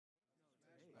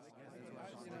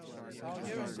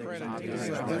This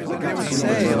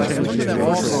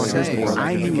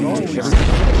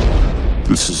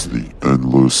is the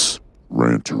Endless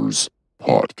Ranters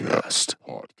Podcast.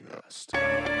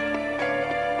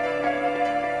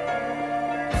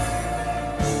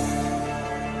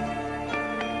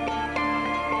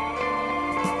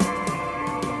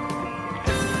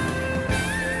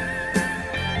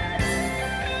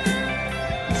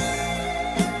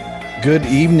 Good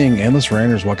evening, Endless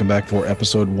Ranters. Welcome back for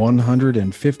episode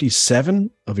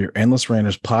 157 of your Endless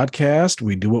Ranters podcast.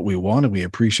 We do what we want and we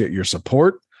appreciate your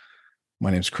support. My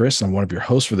name's Chris. I'm one of your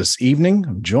hosts for this evening.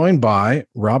 I'm joined by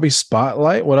Robbie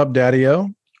Spotlight. What up,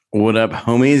 Daddy-O? What up,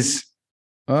 homies?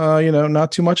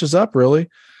 Not too much is up, really.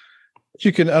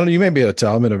 You may be able to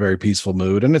tell I'm in a very peaceful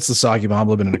mood, and it's the Soggy Mom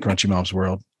living in the Crunchy Mom's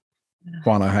world.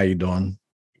 Juana, how you doing?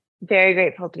 Very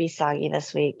grateful to be soggy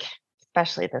this week.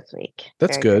 Especially this week.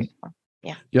 That's Very good. grateful.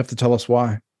 Yeah. You have to tell us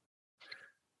why.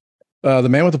 The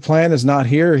man with the plan is not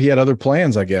here. He had other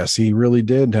plans, I guess. He really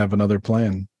did have another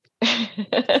plan.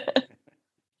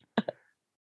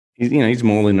 He's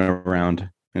mulling around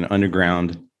and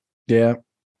underground. Yeah.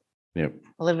 Yep.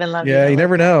 Live and love. Yeah, you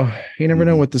never know. You never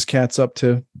know what this cat's up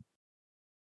to.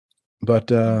 But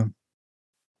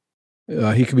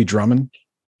he could be drumming.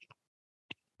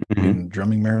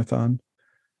 Drumming marathon.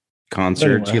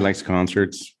 Concerts. Anyway. He likes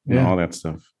concerts and all that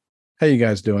stuff. How you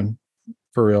guys doing?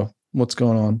 For real? What's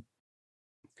going on?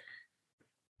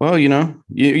 Well, you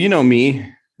know me.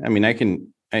 I mean, I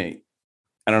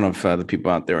don't know if the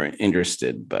people out there are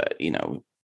interested, but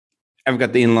I've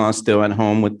got the in-laws still at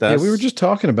home with us. Yeah, we were just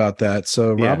talking about that.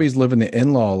 So Robbie's living the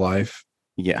in-law life.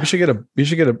 Yeah. You should get a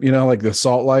like the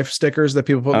Salt Life stickers that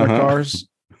people put in their cars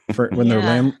for when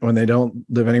when they don't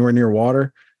live anywhere near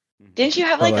water. Didn't you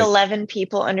have like 11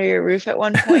 people under your roof at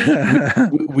one point?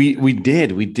 we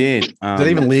did. Is that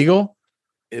even legal?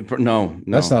 No,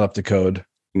 that's not up to code.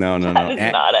 No.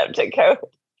 It's not up to code.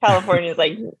 California's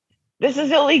like, this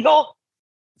is illegal.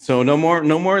 So no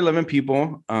more 11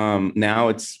 people.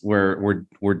 Now we're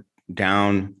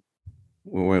down.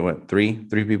 What, three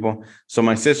people? So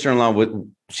my sister-in-law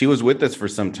she was with us for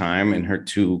some time, and her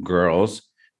two girls,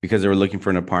 because they were looking for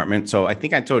an apartment. So I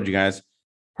think I told you guys,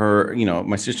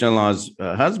 my sister-in-law's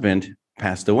husband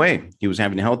passed away. He was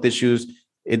having health issues.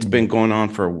 It's been going on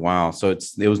for a while. So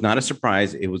it was not a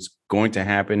surprise. It was going to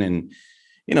happen. And,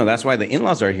 that's why the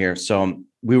in-laws are here. So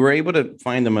we were able to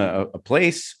find them a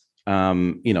place,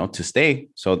 to stay.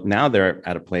 So now they're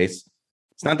at a place.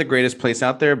 It's not the greatest place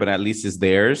out there, but at least it's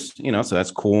theirs, so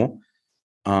that's cool.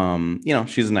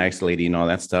 She's a nice lady and all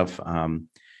that stuff. I've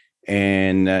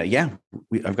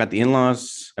got the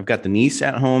in-laws, I've got the niece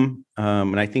at home.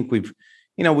 And I think we've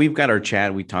got our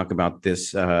chat. We talk about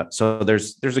this. So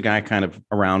there's a guy kind of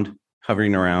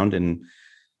hovering around, and,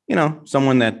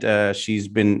 someone that she's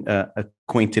been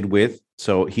acquainted with.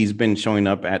 So he's been showing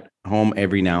up at home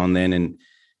every now and then. And,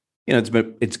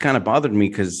 it's kind of bothered me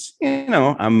because,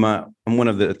 I'm one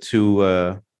of the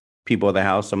two people of the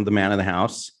house. I'm the man of the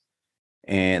house.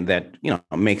 And that,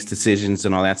 makes decisions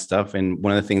and all that stuff. And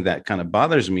one of the things that kind of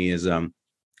bothers me is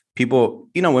people,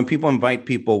 when people invite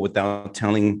people without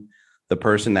telling the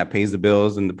person that pays the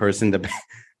bills and the person that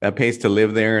pays to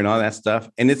live there and all that stuff.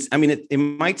 And it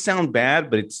might sound bad,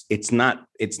 but it's not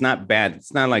bad.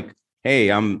 It's not like,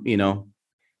 hey, I'm,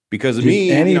 because of me.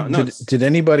 Did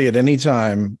anybody at any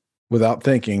time without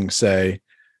thinking say,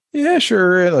 yeah,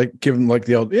 sure. Like give them like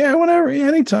the old, yeah, whatever. Yeah,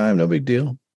 anytime. No big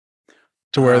deal.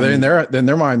 To where in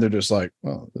their mind, they're just like,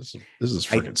 well, this is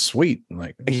freaking sweet.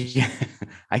 Like, yeah,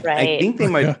 I think they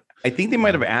might. I think they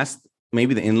might have asked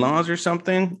maybe the in-laws or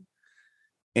something,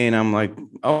 and I'm like,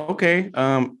 oh, okay,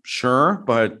 sure,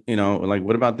 but like,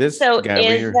 what about this? So, guy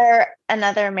is there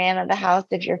another man of the house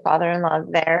if your father-in-law is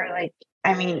there? Like,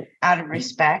 I mean, out of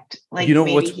respect, like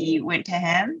maybe he went to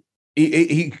him.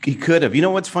 He could have. You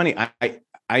know what's funny?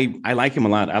 I like him a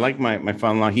lot. I like my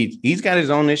father-in-law. He's got his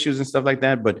own issues and stuff like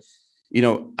that, but.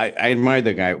 I admire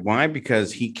the guy. Why?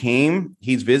 Because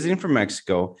he's visiting from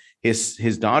Mexico.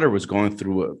 His daughter was going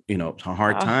through a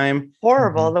hard time.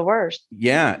 Horrible, the worst.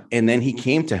 Yeah. And then he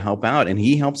came to help out, and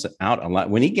he helps out a lot.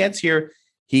 When he gets here,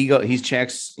 he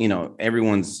checks,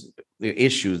 everyone's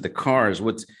issues, the cars,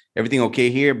 what's everything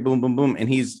okay here? Boom, boom, boom. And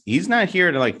he's not here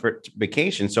to for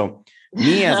vacation. So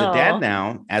me as a dad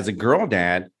now, as a girl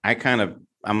dad,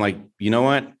 I'm like, you know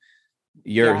what?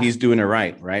 He's doing it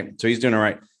right. Right. So he's doing it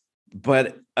right.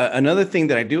 But another thing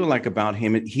that I do like about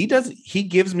him, he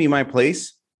gives me my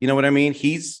place. You know what I mean?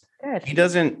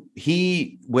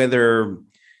 Whether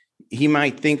he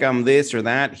might think I'm this or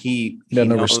that, he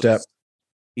knows.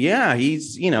 Yeah,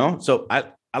 he's, so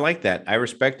I like that. I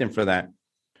respect him for that.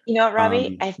 You know what,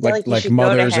 Robbie? I feel like you like should go to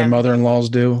mothers and him. mother-in-laws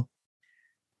do.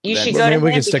 You should That's- go to Maybe we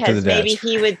him can stick to because the maybe dads.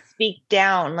 he would speak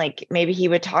down. Like maybe he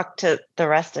would talk to the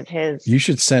rest of his. You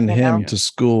should send You him know? to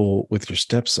school with your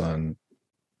stepson.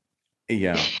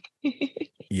 Yeah.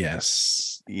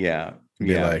 Yes. Yeah. Be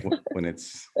Yeah. like- when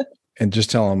it's And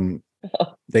just tell him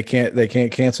they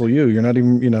can't cancel you. You're not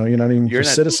even, you're not even You're a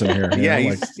not- citizen here. you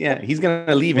yeah, know, he's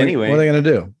gonna leave what, anyway. What are they gonna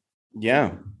do?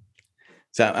 Yeah.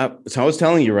 So I was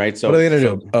telling you, right? So what are they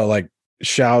gonna do? Like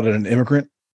shout at an immigrant?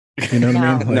 You know what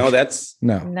I mean? Like, no, that's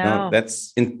no. no,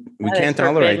 that's we That can't is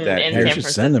tolerate forbidden that. in Yeah, you San should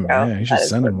send him. Francisco. Yeah, you should That is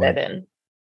send him. Like, forbidden.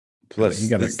 Plus, you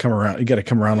got to this- come around. You got to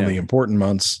come around on Yeah. the important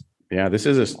months. yeah, this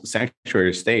is a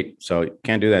sanctuary state, so you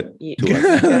can't do that You to could us.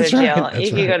 go to That's right, jail. that's You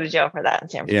could right. go to jail for that in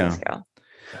San Yeah. Francisco.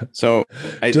 So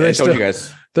I Do they told still- you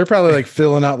guys. They're probably like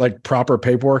filling out like proper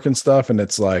paperwork and stuff, and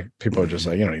it's like people are just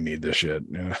like, you don't even need this shit.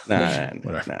 You know? Nah,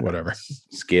 whatever. nah. Whatever.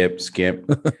 Skip.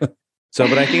 So,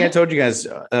 but I think I told you guys,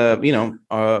 the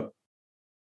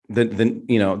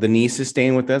niece is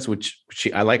staying with us, which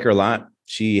I like her a lot.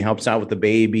 She helps out with the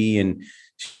baby, and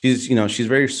she's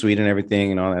very sweet and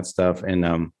everything and all that stuff.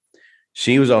 And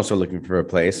she was also looking for a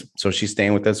place, so she's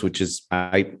staying with us, which is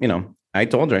I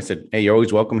told her, I said, hey, you're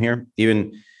always welcome here.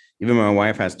 Even my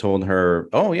wife has told her,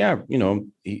 oh yeah,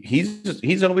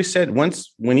 he's always said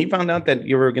when he found out that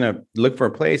you were gonna look for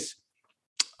a place,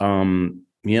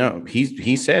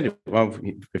 he said, well,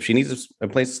 if she needs a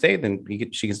place to stay, then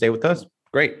she can stay with us.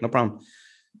 Great, no problem.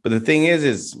 But the thing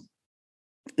is,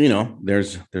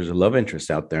 there's a love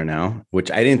interest out there now,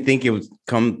 which I didn't think it would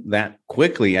come that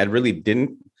quickly. I really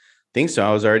didn't think so.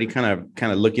 I was already kind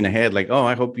of looking ahead, like, oh,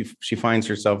 I hope she finds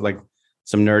herself like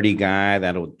some nerdy guy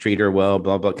that'll treat her well,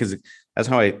 blah blah. Because that's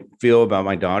how I feel about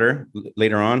my daughter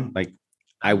later on. Like,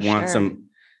 I want some,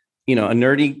 a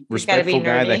nerdy, respectful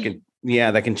guy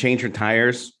that can change her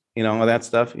tires, all that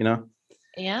stuff, Yeah.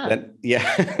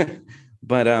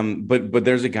 But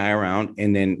there's a guy around,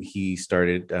 and then he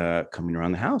started coming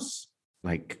around the house,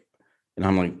 like, and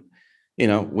I'm like,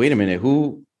 wait a minute,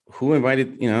 who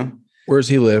invited, Where does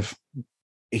he live?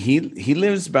 he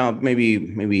lives about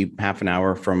maybe half an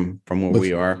hour from where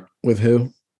we are. With who?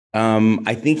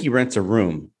 I think he rents a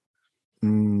room.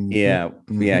 Mm-hmm.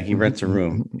 Yeah, he rents a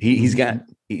room. He's got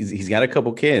a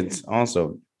couple kids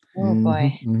also. Oh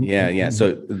boy. Yeah.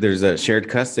 So there's a shared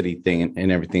custody thing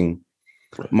and everything.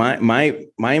 My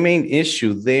main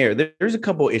issue there's a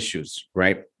couple issues,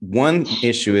 right? One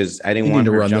issue is I didn't want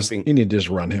her jumping. You need to just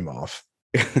run him off.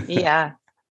 Yeah.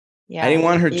 I didn't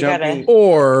want her jumping.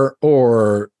 Or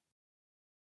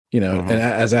Uh-huh. and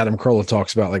as Adam Carolla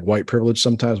talks about, like white privilege,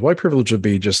 sometimes white privilege would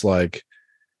be just like,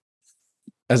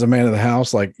 as a man of the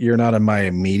house, like, you're not in my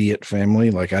immediate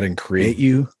family. Like, I didn't create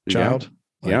you, child.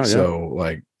 Yeah. So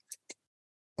like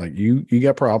you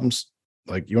got problems.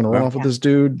 Like, you want to run off with this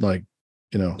dude? Like,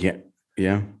 Yeah.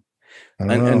 I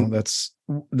don't know. That's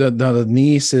the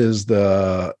niece is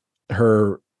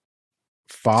her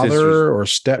father Sisters. or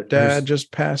stepdad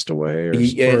just passed away, or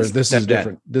this is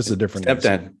different. This is a different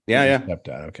stepdad. niece. Yeah.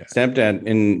 Stepdad. Okay. Stepdad,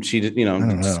 and she did,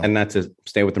 and not to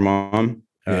stay with her mom.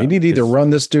 Yeah, you need to either run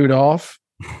this dude off,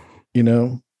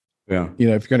 Yeah. if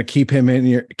you're going to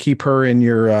keep her in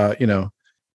your,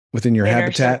 within your Inner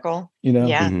habitat, circle.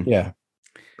 yeah, Mhm. yeah,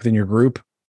 within your group.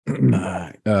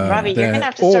 Robbie, you're gonna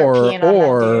have to start peeing on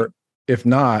that dude. If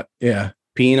not, yeah,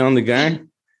 peeing on the guy.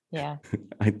 Yeah.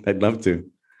 I'd love to.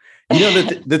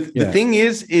 The thing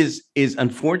is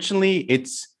unfortunately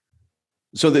it's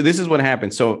so this is what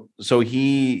happened. So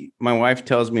my wife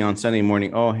tells me on Sunday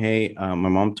morning, oh, hey, my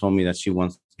mom told me that he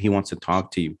wants to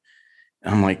talk to you.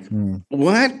 And I'm like,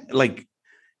 what? Like,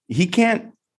 he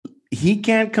can't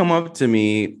come up to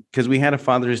me, because we had a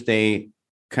Father's Day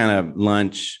kind of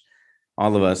lunch,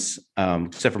 all of us,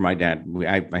 except for my dad.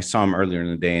 I saw him earlier in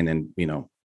the day, and then,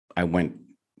 I went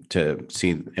to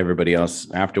see everybody else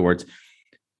afterwards.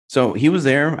 So he was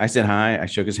there. I said hi. I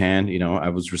shook his hand. I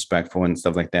was respectful and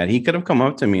stuff like that. He could have come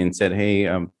up to me and said, "Hey,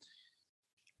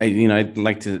 I'd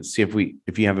like to see if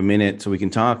you have a minute so we can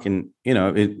talk." And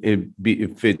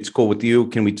if it's cool with you,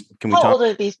 can we How talk? old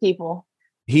are these people?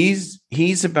 He's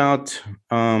about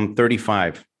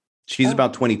 35. She's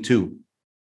about 22.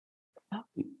 Oh.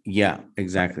 Yeah,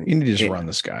 exactly. you need to just run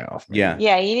this guy off. Man. Yeah.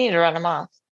 Yeah, you need to run them off.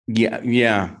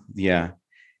 Yeah.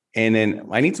 And then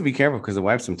I need to be careful because the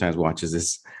wife sometimes watches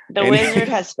this. The wizard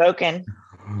has spoken.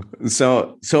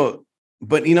 So,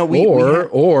 but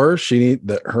or she need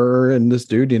that her and this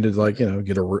dude need to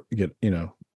get Yeah,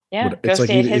 it's go like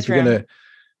stay at his if you're room.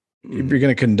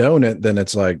 gonna condone it, then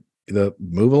it's like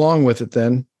move along with it.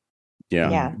 Then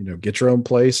Yeah. get your own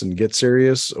place and get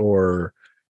serious, or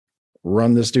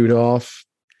run this dude off.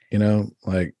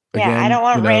 Again, I don't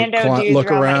want rando dudes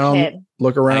look around my kid.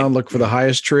 Look for the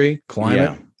highest tree, climb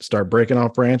it, start breaking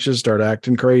off branches, start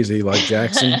acting crazy like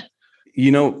Jackson. I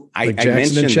Jackson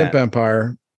mentioned and Chimp that.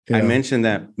 Empire. I mentioned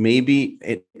that maybe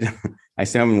I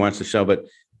still haven't watched the show, but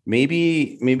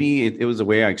maybe it was the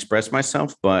way I expressed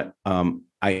myself. But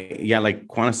like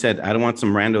Quana said, I don't want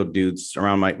some rando dudes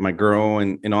around my girl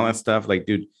and all that stuff. Like,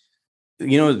 dude,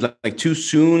 like too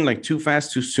soon, like too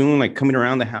fast, too soon, like coming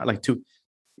around the house, like too,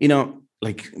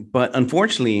 but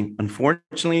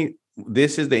unfortunately,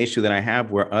 this is the issue that I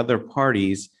have where other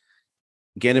parties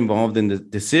get involved in the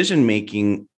decision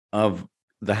making of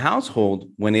the household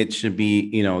when it should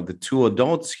be, the two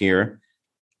adults here.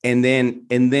 And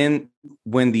then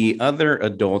when the other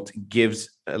adult gives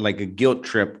like a guilt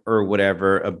trip or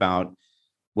whatever about,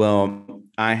 well,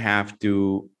 I have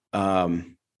to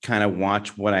kind of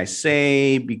watch what I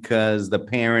say because the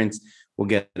parents will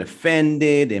get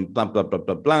offended and blah, blah, blah,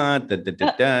 blah, blah, da, da,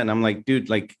 da, da. And I'm like, dude,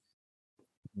 like,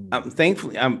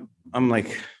 thankfully, I'm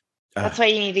like, that's why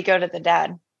you need to go to the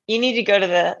dad. You need to go to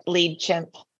the lead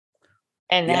chimp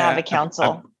and have a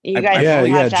council. You guys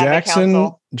have to have a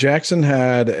council. Jackson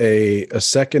had a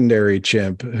secondary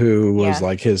chimp who was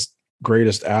like his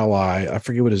greatest ally. I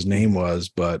forget what his name was,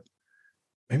 but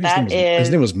maybe his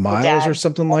name was Miles or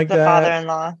something like that. The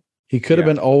father-in-law. He could have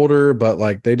been older, but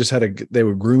like they just they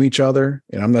would groom each other.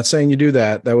 And I'm not saying you do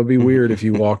that. That would be weird if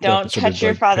you walked up. Don't touch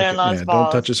your father-in-law's balls.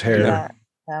 Don't touch his hair.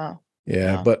 No.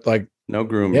 Yeah, but like no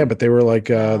grooming. Yeah, but they were like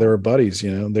they were buddies,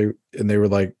 they were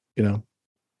like,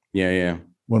 Yeah.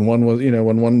 When one was,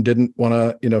 when one didn't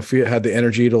want to, had the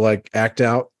energy to like act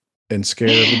out and scare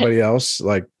everybody else,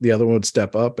 like the other one would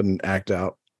step up and act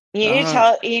out. You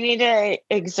need to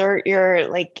exert your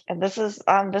this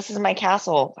is my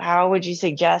castle. How would you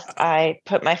suggest I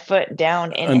put my foot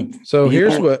down in it? So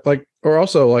here's what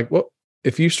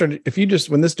if you just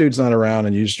when this dude's not around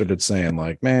and you started saying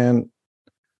like, man,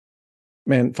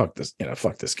 fuck this,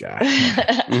 fuck this guy.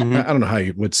 Mm-hmm. I don't know how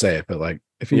you would say it, but like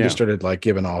if you just started like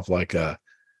giving off like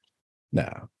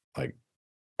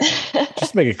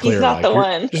just make it clear. He's not the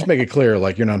one. Just make it clear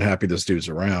like you're not happy this dude's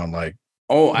around. Like,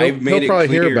 I've made it probably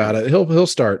clear. Hear about it. He'll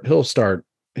start.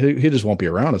 He just won't be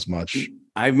around as much.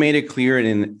 I've made it clear,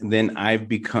 and then I've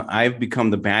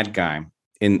become the bad guy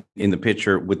in the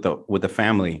picture with the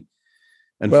family.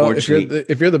 Unfortunately, well,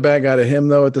 if you're the bad guy to him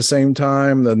though, at the same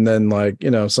time, then like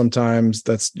sometimes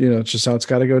that's it's just how it's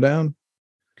got to go down.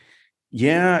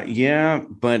 Yeah,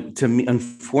 but to me,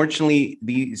 unfortunately,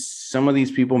 some of these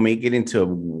people make it into a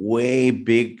way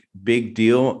big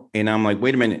deal, and I'm like,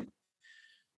 wait a minute,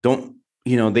 don't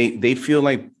they feel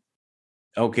like,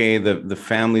 okay, the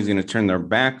family's going to turn their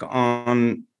back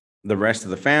on the rest of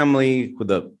the family with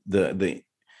the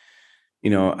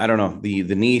I don't know,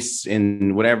 the niece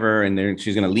and whatever, and then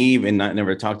she's going to leave and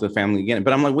never talk to the family again.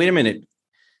 But I'm like, wait a minute,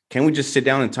 can we just sit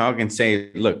down and talk and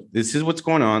say, look, this is what's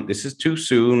going on. This is too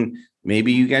soon.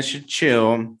 Maybe you guys should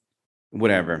chill,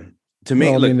 whatever. I'm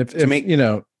not,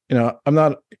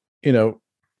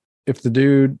 if the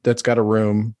dude that's got a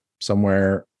room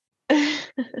somewhere,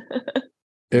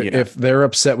 if they're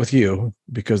upset with you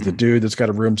because the dude that's got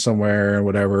a room somewhere or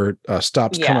whatever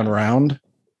stops coming around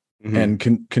and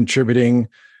contributing,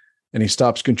 and he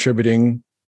stops contributing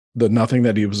the nothing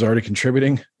that he was already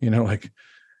contributing,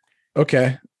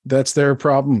 okay, that's their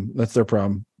problem. That's their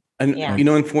problem. And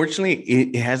unfortunately,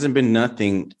 it hasn't been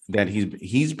nothing that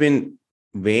he's been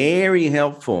very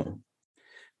helpful,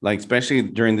 like especially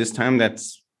during this time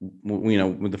that's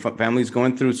with the family's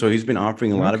going through. So he's been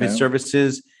offering a lot of his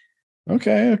services.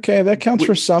 Okay, that counts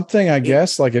for something, I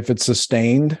guess. Like if it's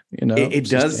sustained, it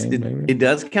does. It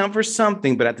does count for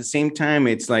something, but at the same time,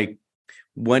 it's like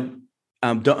what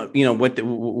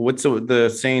what's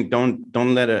the saying?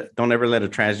 Don't ever let a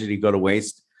tragedy go to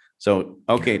waste. So,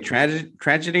 okay,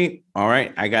 tragedy. All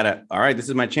right, all right, this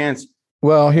is my chance.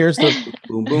 Well, here's the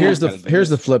boom, boom, here's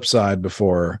the flip side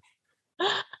before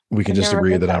we can just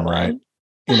agree that I'm right.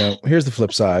 Here's the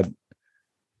flip side.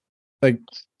 Like,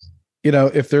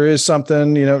 if there is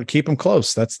something, keep them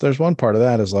close. There's one part of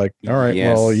that is like, all right,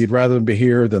 well, you'd rather be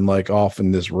here than like off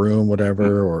in this room,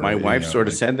 whatever. Or my wife sort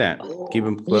of said that. Keep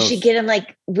them close. You should get him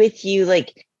like with you,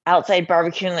 like outside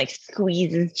barbecue and like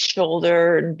squeeze his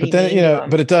shoulder. And but then,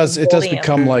 but it does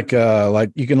become like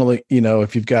you can only,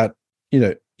 if you've got,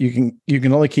 you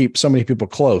can only keep so many people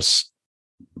close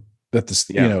that this,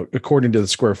 according to the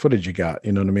square footage you got,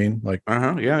 you know what I mean? Like,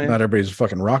 not everybody's a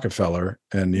fucking Rockefeller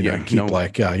and, keep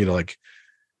like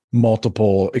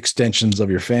multiple extensions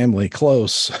of your family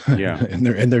close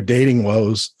and their dating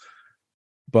woes.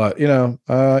 But,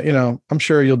 I'm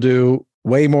sure you'll do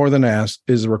way more than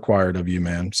is required of you,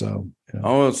 man. So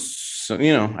Oh, so,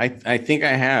 I think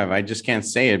I have. I just can't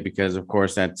say it because, of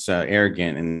course, that's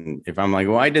arrogant. And if I'm like,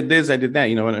 well, I did this, I did that,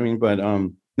 you know what I mean? But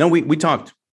no, we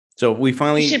talked. So we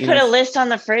finally. You should put a list on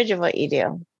the fridge of what you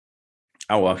do.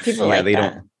 Oh well, People yeah, like they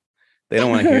that. don't. They don't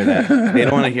want to hear that. They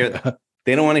don't want to hear.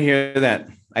 They don't want to hear that.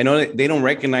 I know that they don't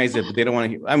recognize it, but they don't want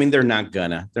to hear. I mean, they're not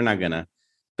gonna. They're not gonna.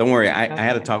 Don't worry. I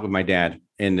had a talk with my dad,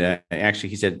 and actually,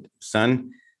 he said,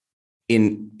 "Son,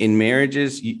 in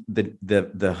marriages,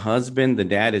 the husband, the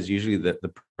dad is usually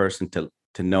the person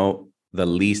to know the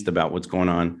least about what's going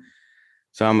on."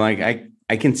 So I'm like,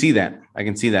 I can see that. I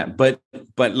can see that. But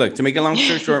look, to make a long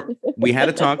story short, we had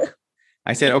a talk.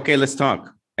 I said, okay, let's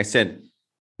talk. I said,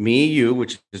 me, you,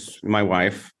 which is my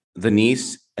wife, the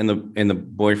niece, and the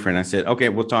boyfriend. I said, okay,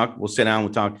 we'll talk. We'll sit down.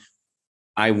 We'll talk.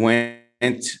 I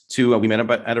went to we met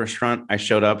up at a restaurant. I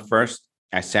showed up first.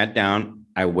 I sat down.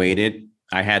 I waited.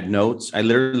 I had notes. I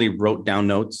literally wrote down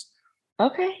notes.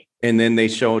 Okay. And then they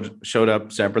showed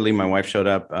up separately. My wife showed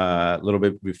up a little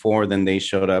bit before. Then they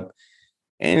showed up.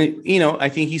 And, I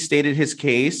think he stated his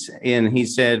case, and he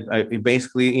said,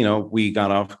 basically, we got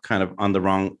off kind of on the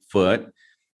wrong foot,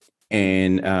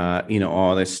 and,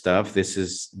 all this stuff.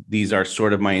 These are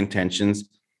sort of my intentions.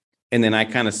 And then I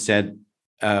kind of said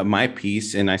my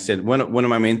piece, and I said, one of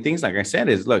my main things, like I said,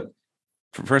 is, look,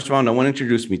 first of all, no one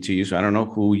introduced me to you, so I don't know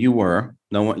who you were.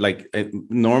 No one, like,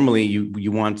 normally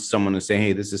you want someone to say,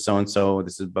 hey, this is so-and-so,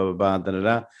 this is blah, blah, blah, da,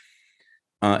 da, da.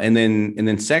 And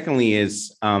then secondly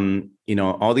is,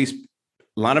 all these,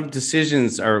 a lot of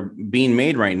decisions are being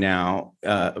made right now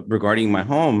regarding my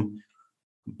home,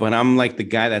 but I'm like the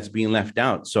guy that's being left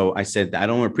out. So I said, I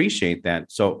don't appreciate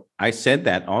that. So I said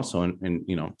that also. And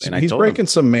and he's breaking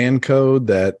some man code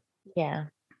that, yeah.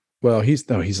 Well, he's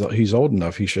old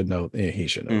enough. He should know. He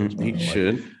should know. He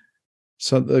should.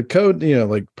 So the code,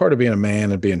 like part of being a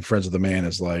man and being friends with a man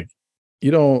is like, you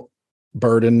don't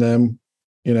burden them,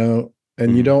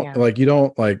 and you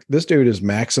don't like this dude is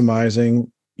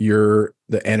maximizing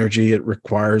the energy it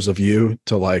requires of you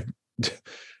to like,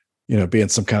 be in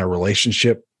some kind of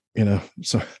relationship,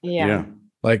 so Yeah.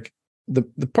 like the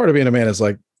part of being a man is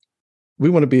like, we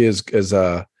want to be as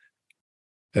want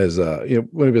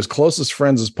to be as close as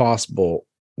friends as possible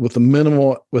with the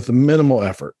minimal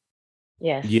effort.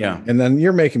 Yes. Yeah. And then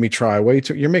you're making me try way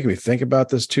too. You're making me think about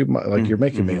this too much. Like you're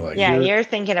making me like, you're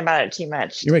thinking about it too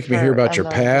much. You're making me hear about your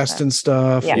past and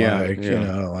stuff. Yeah.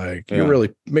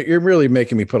 You're really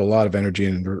making me put a lot of energy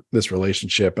into this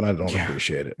relationship, and I don't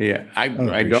appreciate it. Yeah. I don't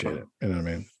appreciate it. You know what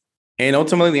I mean? And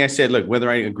ultimately I said, look, whether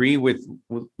I agree with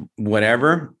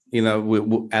whatever,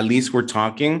 at least we're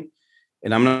talking,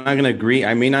 and I'm not going to agree.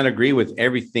 I may not agree with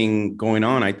everything going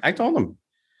on. I told him,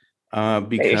 because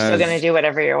but you're still going to do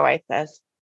whatever your wife says.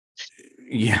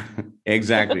 Yeah,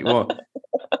 exactly. Well,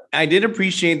 I did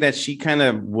appreciate that she kind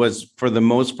of was, for the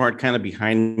most part, kind of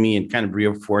behind me and kind of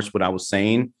reinforced what I was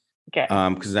saying. Okay.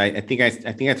 Because I think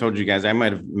I told you guys, I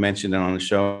might have mentioned it on the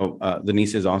show. The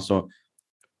niece is also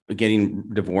getting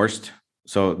divorced.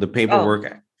 So the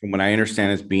paperwork, from what I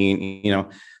understand, is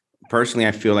being, personally,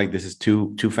 I feel like this is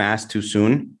too fast, too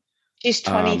soon. She's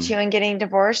 22 and getting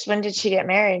divorced. When did she get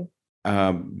married?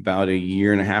 About a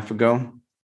year and a half ago.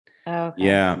 Oh,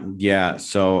 okay. Yeah.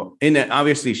 So, and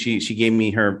obviously she gave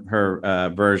me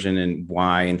her version and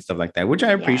why and stuff like that, which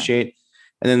I appreciate.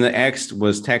 And then the ex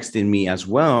was texting me as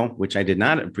well, which I did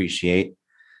not appreciate.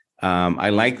 I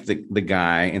like the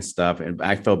guy and stuff, and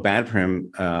I felt bad for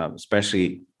him,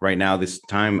 especially right now, this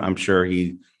time. I'm sure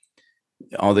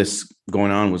all this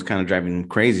going on was kind of driving him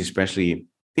crazy, especially,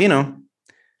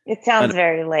 It sounds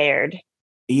very layered.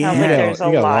 Yeah. There's a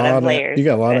lot of layers. You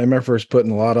got a lot of MFers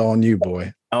putting a lot on you,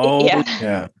 boy. Oh,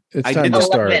 yeah. It's time to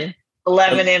start.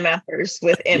 11 MFers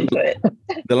with input.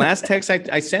 The last text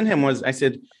I sent him was, I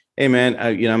said, hey man,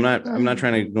 I'm not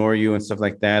trying to ignore you and stuff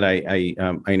like that. I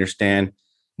understand.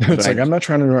 It's like, I'm not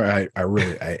trying to,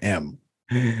 I am.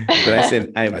 But I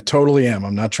said, I totally am.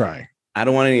 I'm not trying. I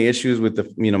don't want any issues with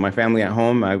my family at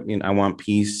home. I want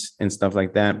peace and stuff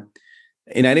like that.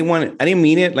 And I didn't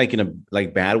mean it like in a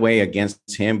bad way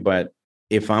against him, but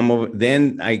if I'm over,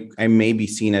 then I may be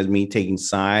seen as me taking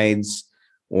sides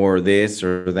or this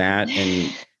or that.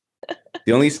 And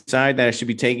the only side that I should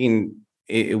be taking,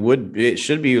 it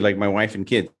should be like my wife and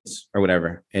kids or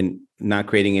whatever, and not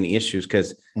creating any issues.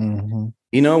 Cause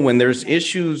when there's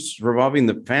issues revolving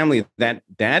the family,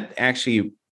 that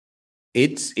actually,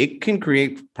 it can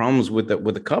create problems with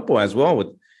the couple as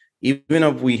well. Even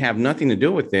if we have nothing to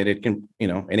do with it, it can,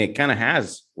 and it kind of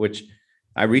has, which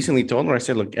I recently told her, I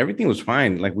said, look, everything was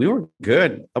fine. Like we were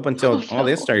good up until all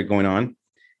this started going on.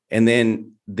 And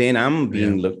then I'm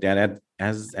being looked at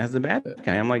as the bad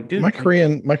guy. I'm like, dude, my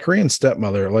Korean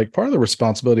stepmother, like part of the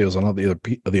responsibility was on all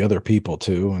the other people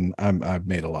too. And I've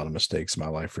made a lot of mistakes in my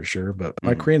life for sure. But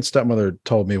my Korean stepmother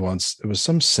told me once, it was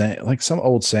some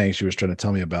old saying she was trying to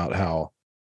tell me about how,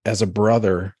 as a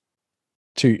brother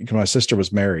to my sister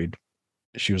was married,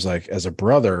 she was like, as a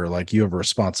brother, like you have a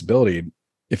responsibility.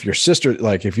 If your sister,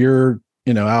 like if you're,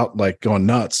 out like going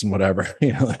nuts and whatever,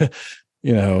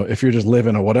 if you're just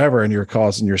living or whatever, and you're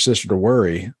causing your sister to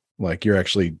worry, like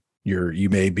you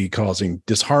may be causing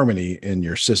disharmony in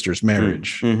your sister's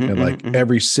marriage. And like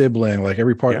every sibling, like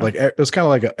every part, like it's kind of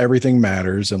like everything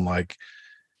matters. And like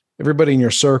everybody in your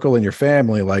circle and your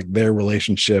family, like their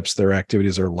relationships, their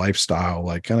activities, their lifestyle,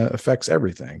 like kind of affects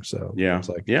everything. So it's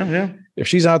like, if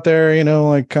she's out there,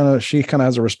 she kind of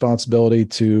has a responsibility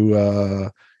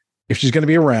to, if she's going to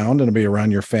be around and be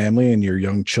around your family and your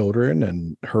young children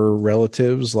and her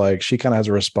relatives, like she kind of has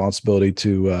a responsibility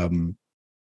to,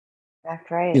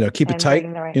 that's right. Keep it tight,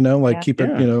 keep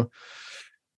it,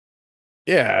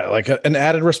 like an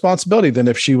added responsibility than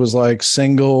if she was like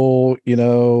single, she's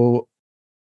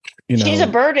a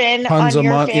burden tons on of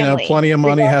your money, family, plenty of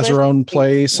money, has her own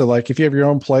place. So like if you have your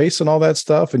own place and all that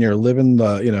stuff and you're living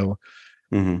the,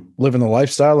 living the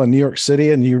lifestyle in New York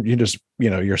City and you just,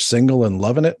 you're single and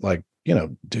loving it, like,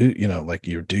 like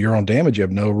you do your own damage. You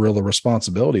have no real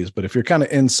responsibilities. But if you're kind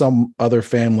of in some other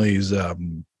family's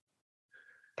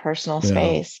personal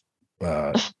space,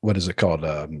 what is it called?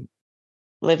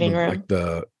 Living room, like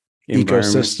the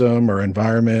ecosystem or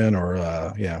environment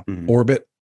or orbit.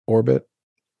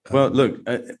 Well, look,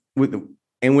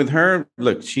 with her,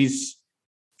 look,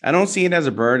 I don't see it as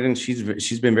a burden.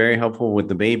 She's been very helpful with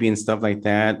the baby and stuff like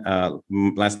that.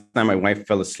 Last time my wife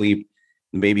fell asleep,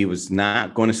 the baby was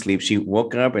not going to sleep. She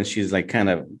woke up and she's like kind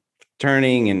of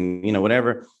turning and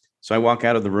whatever. So I walk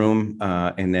out of the room,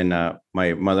 and then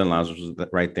my mother-in-law was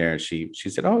right there. She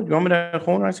said, "Oh, you want me to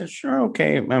hold her?" I said, "Sure,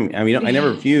 okay." I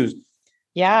never refused.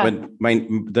 Yeah. But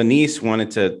the niece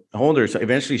wanted to hold her, so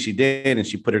eventually she did, and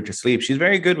she put her to sleep. She's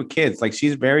very good with kids. Like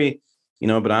she's very,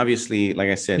 but obviously, like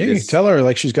I said, you tell her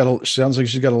like sounds like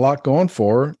she's got a lot going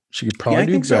for her. She could probably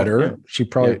do better.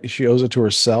 So. She owes it to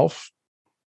herself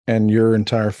and your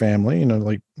entire family.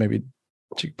 Like maybe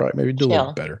she could probably do a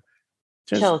little better.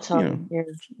 Just, chill.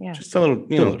 Just a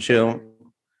little chill.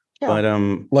 But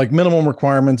like minimum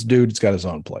requirements, dude's got his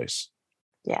own place.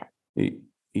 Yeah.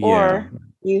 Or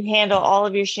you handle all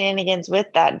of your shenanigans with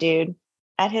that dude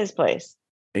at his place.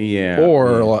 Yeah.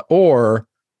 Or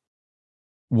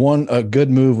a good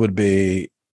move would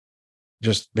be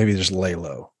just lay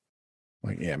low.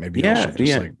 Like, maybe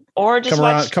like, or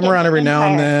just come around every now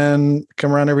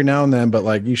and then, but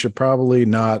like you should probably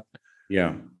not.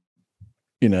 Yeah.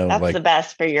 That's like the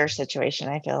best for your situation.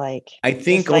 I feel like. I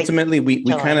think ultimately we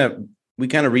kind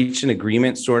of reached an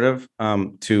agreement sort of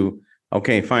to,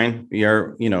 okay, fine.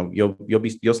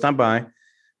 You'll stop by.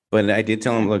 But I did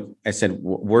tell him, look, I said,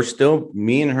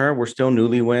 me and her, we're still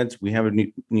newlyweds. We have a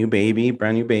new baby,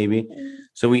 brand new baby.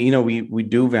 So we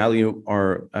do value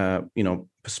our,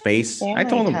 space. Family I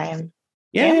told him, time.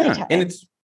 And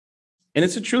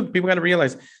it's the truth. People got to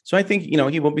realize. So I think,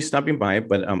 he will be stopping by,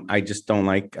 but I just don't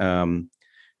like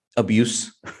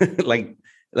abuse. No,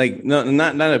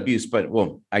 not abuse, but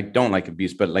I don't like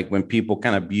abuse, but like when people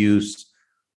kind of abuse,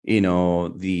 the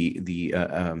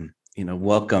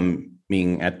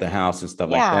welcoming at the house and stuff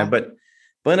like that.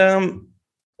 But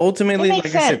ultimately, like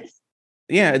sense.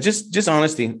 I said, just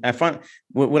honesty. I find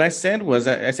what I said was,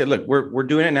 I said, look, we're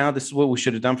doing it now. This is what we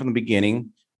should have done from the beginning.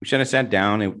 We should have sat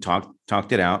down and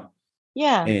talked it out.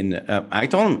 Yeah. And I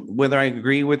told him whether I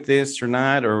agree with this or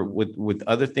not, or with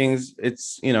other things,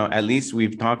 it's, at least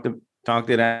we've talked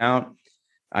it out.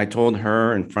 I told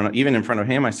her in front of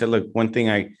him, I said, look, one thing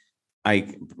I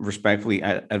respectfully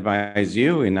advise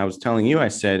you, and I was telling you, I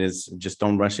said, is just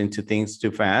don't rush into things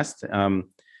too fast.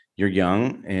 You're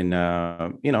young, and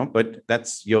but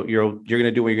that's you're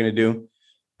gonna do what you're gonna do.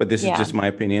 But this is just my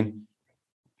opinion.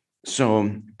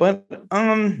 So, but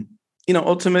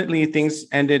ultimately things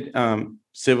ended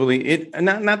civilly. It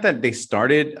not that they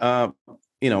started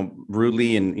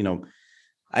rudely, and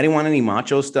I didn't want any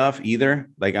macho stuff either.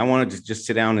 Like I wanted to just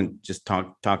sit down and just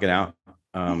talk it out.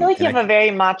 I feel like you have a very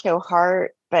macho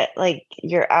heart, but like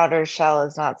your outer shell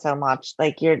is not so much.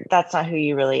 Like that's not who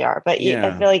you really are. But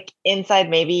I feel like inside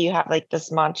maybe you have like this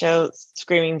macho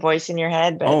screaming voice in your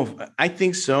head. But I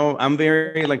think so. I'm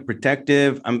very like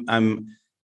protective. I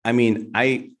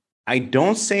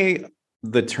don't say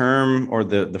the term or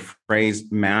the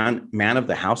phrase man of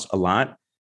the house a lot,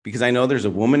 because I know there's a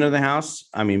woman of the house.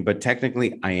 But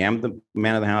technically I am the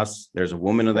man of the house. There's a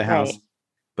woman of the house.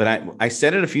 but I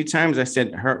said it a few times. I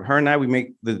said her and I, we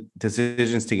make the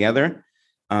decisions together.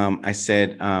 I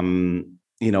said,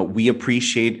 we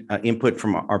appreciate input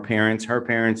from our parents, her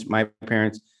parents, my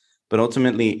parents, but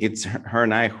ultimately it's her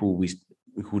and I who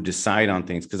decide on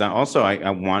things. Because I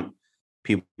want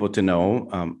people to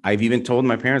know. I've even told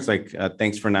my parents, like,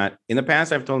 thanks for not. In the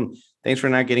past, I've told them, thanks for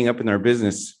not getting up in their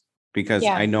business, because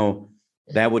I know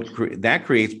that that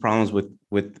creates problems with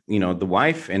the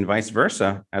wife and vice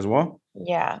versa as well.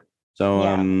 Yeah. So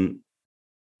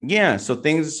so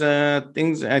things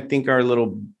I think are a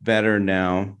little better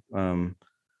now.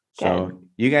 So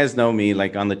you guys know me,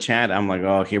 like on the chat, I'm like,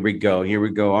 oh, here we go,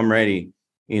 I'm ready.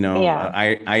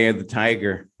 I am the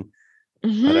tiger.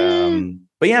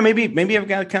 But yeah, maybe I've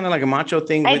got kind of like a macho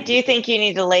thing. I do think you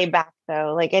need to lay back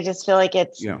though. Like, I just feel like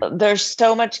there's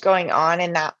so much going on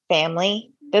in that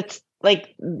family. That's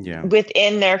like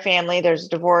within their family, there's a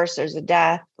divorce, there's a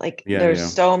death, like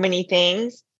there's so many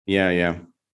things. Yeah.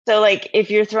 So like, if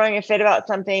you're throwing a fit about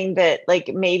something that like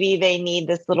maybe they need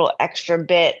this little extra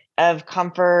bit of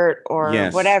comfort or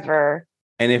whatever.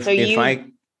 And if I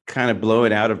kind of blow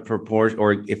it out of proportion,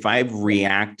 or if I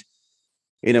react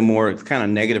in a more kind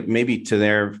of negative, maybe to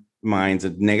their minds,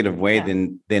 a negative way,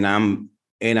 then I'm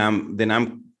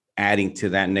adding to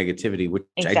that negativity, which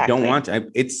I don't want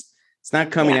to. It's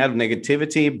not coming out of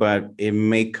negativity, but it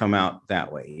may come out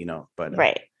that way, but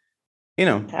I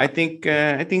think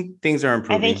things are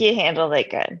improving. I think you handled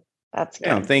it good. That's good.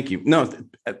 No, thank you. No,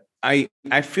 I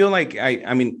feel like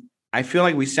I feel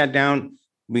like we sat down,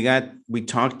 we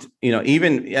talked,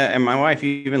 even and my wife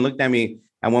even looked at me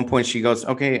at one point. She goes,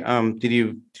 okay, did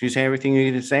you say everything you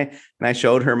needed to say? And I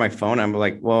showed her my phone. I'm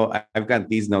like, well, I've got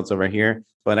these notes over here,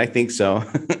 but I think so.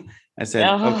 I said,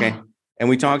 okay. And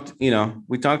we talked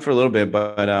for a little bit,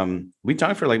 but we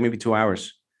talked for like maybe 2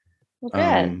 hours. Well, good.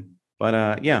 I'm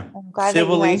glad that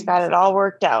you guys got it all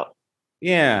worked out.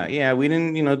 Yeah. We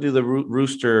didn't, do the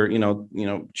rooster,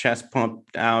 chest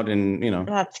pumped out, and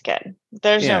That's good.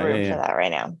 There's no room for that right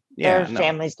now. Their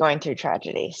family's going through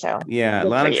tragedy, so a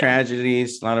lot of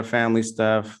tragedies, a lot of family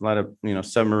stuff, a lot of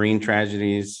submarine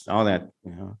tragedies, all that.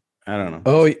 I don't know.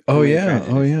 Oh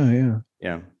yeah.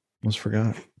 Almost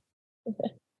forgot.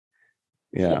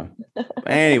 Yeah.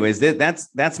 Anyways,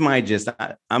 that's my gist.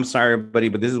 I'm sorry, everybody,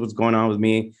 but this is what's going on with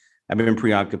me. I've been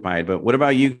preoccupied. But what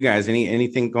about you guys?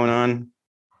 Anything going on?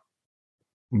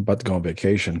 I'm about to go on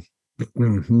vacation.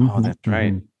 Oh, that's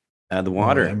right. The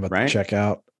water, I'm about right? to check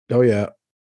out. Oh yeah.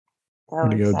 I'm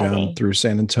going to go down through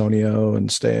San Antonio and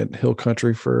stay at Hill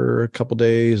Country for a couple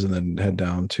days, and then head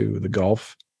down to the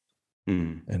Gulf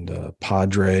and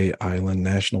Padre Island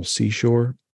National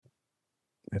Seashore.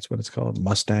 That's what it's called.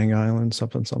 Mustang Island,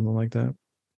 something like that.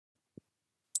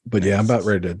 But I'm about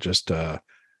ready to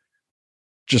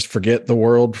just forget the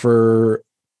world for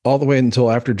all the way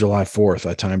until after July 4th.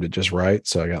 I timed it just right.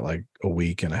 So I got like a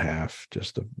week and a half,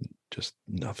 just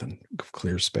nothing,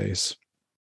 clear space.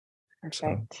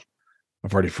 Perfect. So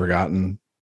I've already forgotten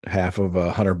half of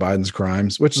Hunter Biden's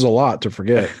crimes, which is a lot to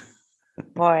forget.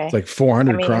 Boy, it's like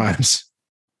 400 crimes.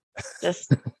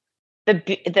 Just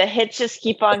the hits just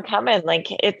keep on coming. Like,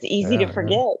 it's easy to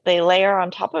forget. Yeah. They layer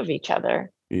on top of each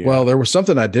other. Yeah. Well, there was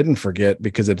something I didn't forget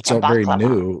because it's all very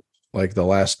new. Like the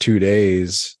last 2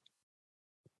 days,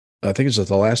 I think it's just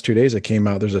the last 2 days it came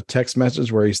out. There's a text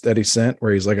message that he sent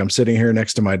where he's like, I'm sitting here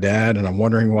next to my dad and I'm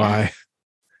wondering why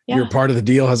your part of the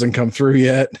deal hasn't come through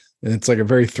yet. And it's like a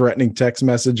very threatening text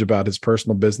message about his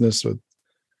personal business.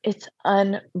 It's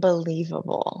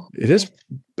unbelievable. It is.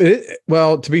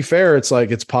 Well, to be fair, it's like,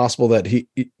 it's possible that he's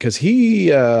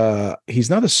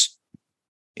not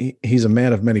he's a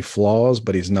man of many flaws,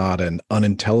 but he's not an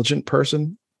unintelligent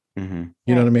person. Mm-hmm.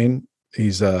 You know what I mean?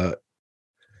 He's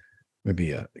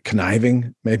maybe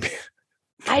conniving, maybe.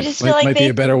 I just feel like be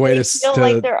a better way to feel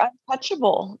like they're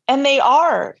untouchable, and they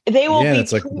are. They will be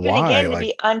proven again to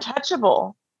be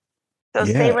untouchable. So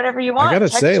say whatever you want. I gotta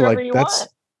say, like, that's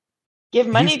give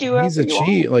money to whoever he's a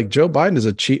cheat. Like Joe Biden is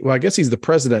a cheat. Well, I guess he's the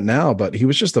president now, but he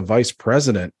was just the vice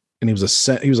president, and he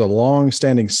was a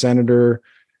long-standing senator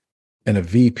and a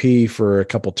VP for a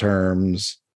couple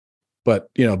terms. But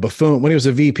buffoon. When he was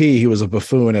a VP, he was a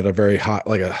buffoon at a very hot,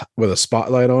 with a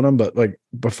spotlight on him. But like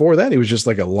before that, he was just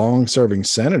like a long-serving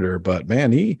senator. But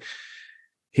man, he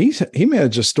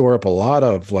managed to store up a lot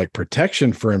of like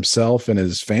protection for himself and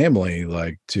his family,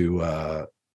 like to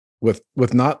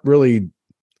with not really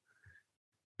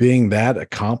being that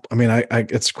I mean, I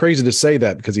it's crazy to say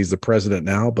that because he's the president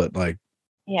now, but like,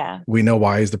 we know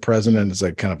why he's the president. It's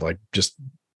like kind of like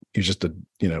he's just a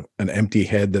an empty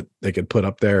head that they could put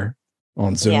up there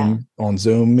on Zoom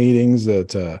meetings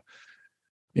that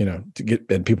to get,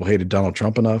 and people hated Donald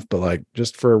Trump enough, but like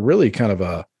just for a really kind of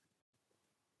a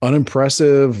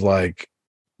unimpressive, like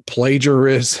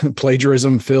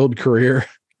plagiarism filled career.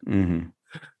 Mm-hmm.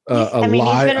 A he's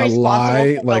lie, been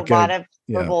responsible for like a lot of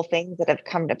horrible things that have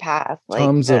come to pass.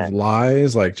 Tons of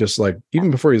lies, like just like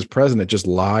even before he was president, just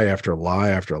lie after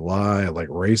lie after lie, like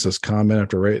racist comment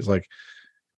after race. Like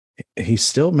he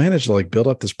still managed to like build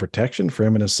up this protection for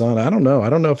him and his son. I don't know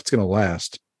if it's going to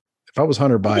last. If I was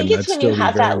Hunter Biden, I'd still be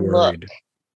very worried.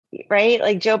 Look, right?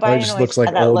 Like Joe Biden just looks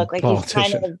like that old look. Like politician.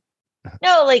 He's kind of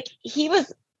no, like he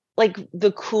was like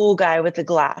the cool guy with the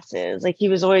glasses. Like he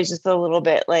was always just a little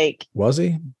bit like. Was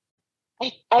he?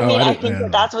 I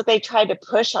think that's what they tried to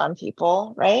push on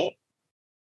people, right?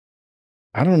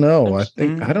 I don't know. I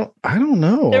think I don't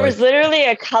know. There was literally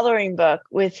a coloring book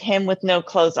with him with no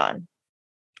clothes on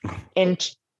in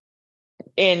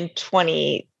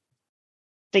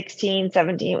 2016,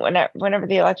 17, whenever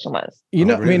the election was.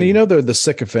 Really? I mean, they're the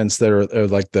sycophants that are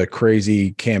like the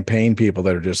crazy campaign people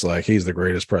that are just like, he's the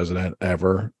greatest president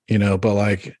ever, but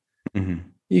like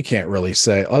you can't really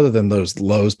say, other than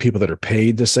those people that are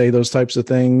paid to say those types of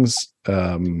things.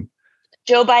 Joe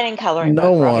Biden coloring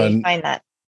book, Robbie, find that.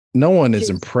 No one is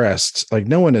impressed. Like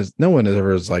no one is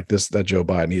ever is like this, that Joe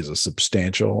Biden, he's a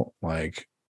substantial, like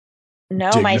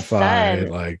dignified, my son,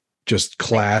 like just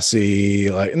classy.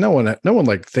 Like no one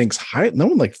thinks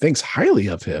highly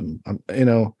of him.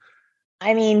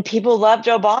 I mean, people loved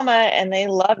Obama and they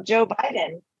loved Joe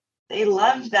Biden. They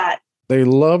loved that. They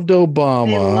loved Obama.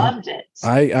 They loved it.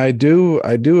 I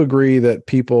do agree that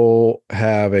people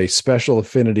have a special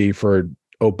affinity for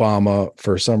Obama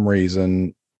for some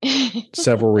reason,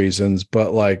 several reasons,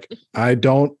 but like I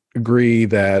don't agree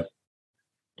that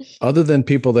other than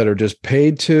people that are just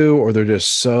paid to, or they're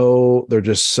just so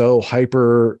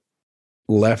hyper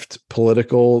left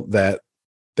political that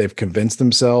they've convinced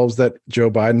themselves that Joe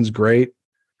Biden's great.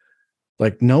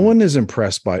 Like no one is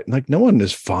impressed by it. Like no one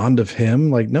is fond of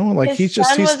him. Like no one, like he's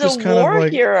just a kind war of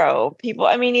like hero. People,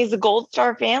 I mean, he's a Gold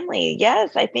Star family.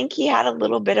 Yes, I think he had a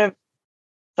little bit of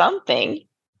something,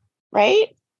 right?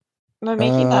 Am I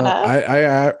making that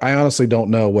up? I honestly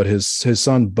don't know what his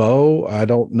son Bo. I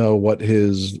don't know what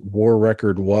his war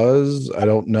record was. I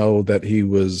don't know that he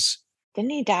was. Didn't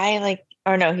he die like?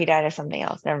 Or no, he died of something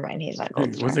else. Never mind. He's not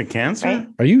Gold Star. Was it cancer? Right?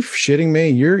 Are you shitting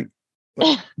me?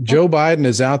 Joe Biden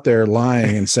is out there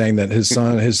lying and saying that his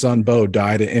son Bo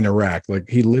died in Iraq. Like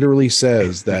he literally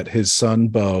says that his son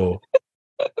Bo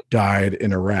died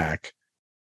in Iraq.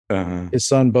 His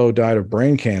son Bo died of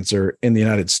brain cancer in the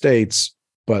United States,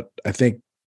 but I think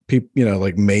people,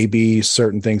 like maybe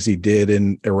certain things he did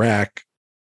in Iraq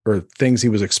or things he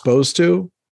was exposed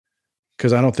to.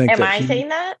 Because I don't think. Am I saying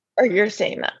that, or you're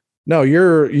saying that? No,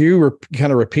 you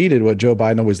kind of repeated what Joe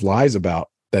Biden always lies about.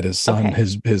 That his son,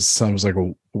 his son was like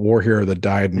a war hero that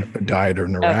died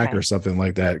in Iraq or something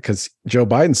like that. Because Joe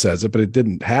Biden says it, but it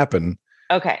didn't happen.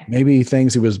 Okay. Maybe he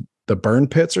thinks the burn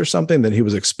pits or something that he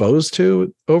was exposed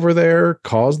to over there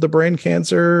caused the brain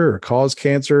cancer or caused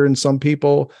cancer in some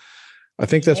people. I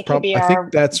think that's probably. I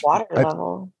think that's water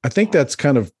level. I think that's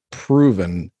kind of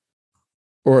proven,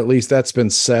 or at least that's been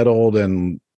settled,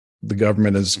 and the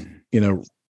government has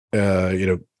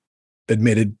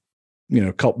admitted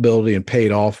culpability and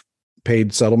paid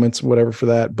settlements, whatever for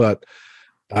that. But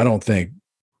I don't think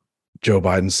Joe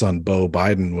Biden's son, Bo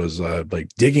Biden, was like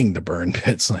digging the burn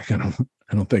pits. Like, I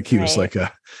don't think he was like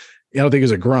I don't think he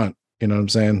was a grunt. You know what I'm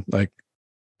saying? Like,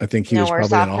 I think he was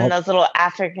probably those little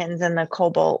Africans in the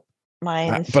cobalt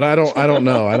mines. But I don't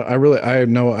know. I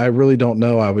really don't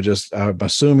know. I'm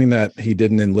assuming that he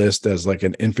didn't enlist as like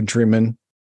an infantryman,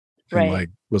 and like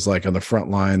was like on the front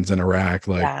lines in Iraq,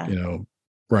 like,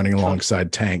 running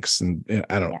alongside tanks, and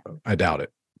I doubt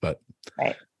it, but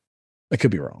I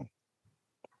could be wrong.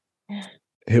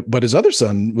 But his other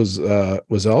son was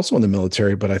also in the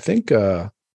military, but I think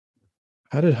how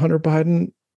did Hunter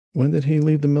Biden, when did he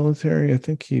leave the military? I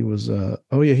think he was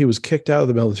he was kicked out of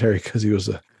the military because he was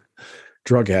a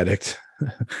drug addict.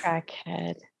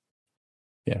 Crackhead.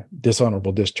 Yeah,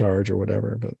 dishonorable discharge or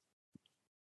whatever, but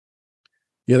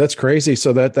yeah, that's crazy.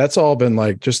 So that's all been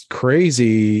like just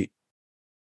crazy.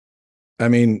 I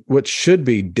mean, what should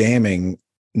be damning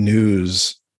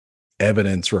news,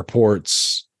 evidence,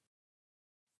 reports,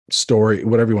 story,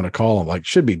 whatever you want to call them, like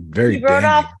should be very damning. He wrote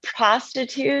damning. off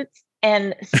prostitutes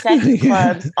and sex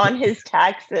clubs on his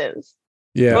taxes.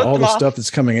 Yeah, all the stuff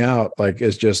that's coming out like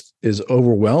is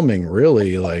overwhelming,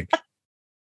 really. Like,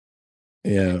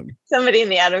 yeah. Somebody in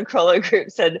the Adam Carolla group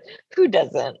said, "Who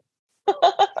doesn't?"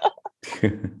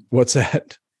 What's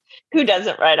that? Who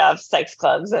doesn't write off sex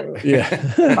clubs and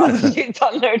prostitutes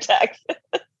on their taxes?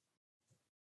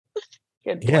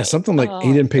 Good Yeah, point. something like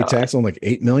he didn't pay tax on like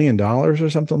 $8 million or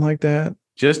something like that.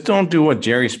 Just don't do what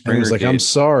Jerry Springer And he was like, did. I'm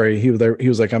sorry. He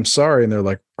was like, I'm sorry. And they're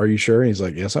like, are you sure? And he's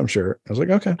like, yes, I'm sure. I was like,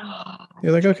 okay.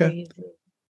 You're like, okay, crazy.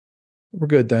 we're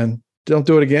good then. Don't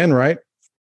do it again, right?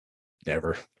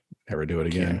 Never do it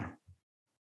again.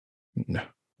 No.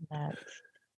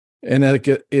 And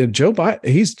Joe Biden,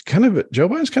 Joe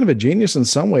Biden's kind of a genius in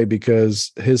some way,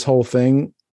 because his whole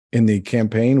thing in the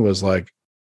campaign was like,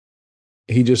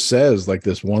 he just says like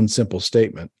this one simple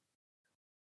statement: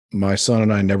 my son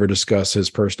and I never discuss his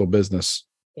personal business.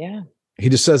 Yeah. He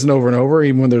just says it over and over,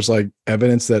 even when there's like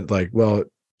evidence that like, well,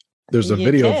 there's a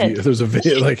video of you. There's a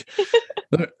video like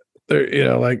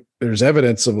there, like there's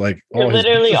evidence of like you're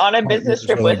literally on a business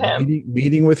trip with him,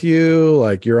 meeting with you,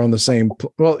 like you're on the same.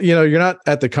 Well, you're not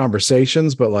at the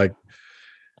conversations, but like,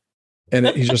 and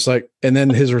he's just like, and then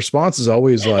his response is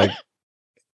always like,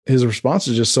 his response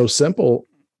is just so simple,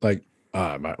 like,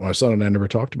 my son and I never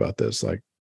talked about this, like,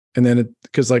 and then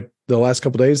because like the last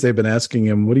couple of days they've been asking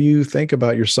him, what do you think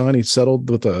about your son? He settled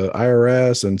with the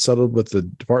IRS and settled with the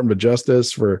Department of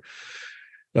Justice for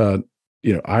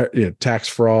tax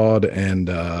fraud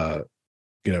and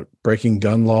breaking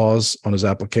gun laws on his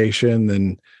application.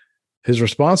 And his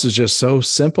response is just so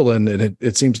simple, and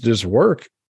it seems to just work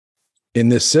in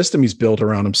this system he's built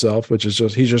around himself, which is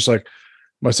just, he's just like,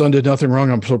 my son did nothing wrong,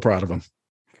 I'm so proud of him.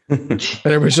 And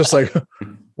everybody's just like,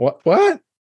 what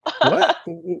but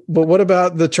what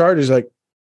about the charges? Like,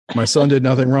 my son did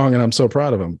nothing wrong and I'm so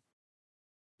proud of him.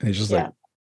 And he's just like,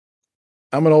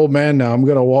 I'm an old man now, I'm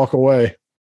gonna walk away.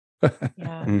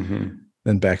 Then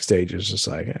backstage is just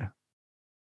like,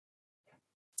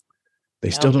 they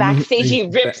still don't backstage he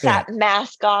rips that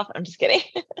mask off. I'm just kidding.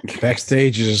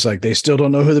 Backstage is just like, they still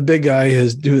don't know who the big guy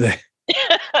is, do they?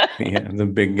 Yeah, the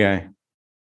big guy.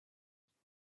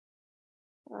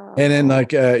 And then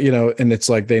like and it's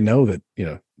like, they know that,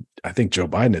 I think Joe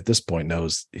Biden at this point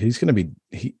knows he's going to be,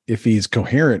 if he's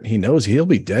coherent, he knows he'll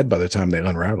be dead by the time they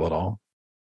unravel it all.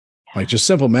 Like, just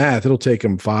simple math, it'll take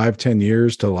him 5-10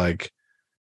 years to like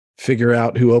figure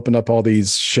out who opened up all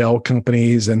these shell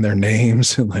companies and their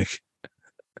names, and like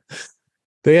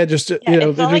they had just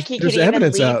it's not like he there's could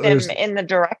evidence even out lead them in the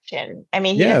direction. I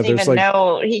mean, he doesn't even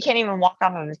know. He can't even walk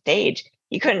off of the stage.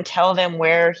 You couldn't tell them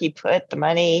where he put the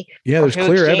money. Yeah, there's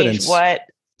clear evidence.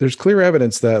 There's clear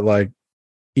evidence that like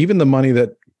even the money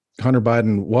that Hunter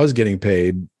Biden was getting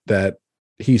paid, that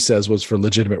he says was for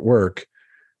legitimate work,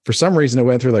 for some reason it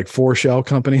went through like 4 shell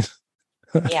companies.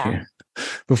 Yeah.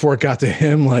 Before it got to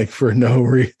him, like for no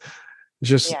reason. It's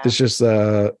just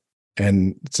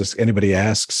and it's just, anybody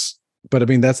asks. But I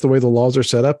mean, that's the way the laws are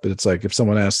set up. It's like, if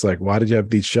someone asks like, why did you have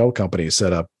these shell companies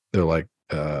set up? They're like,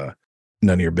 none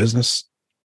of your business.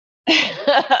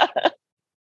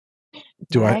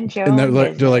 Do I? And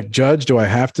they're like, Judge, do I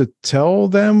have to tell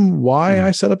them why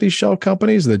I set up these shell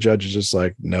companies? And the judge is just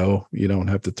like, no, you don't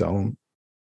have to tell them.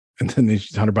 And then the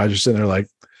Hunter Biden just sitting there like,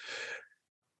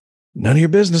 none of your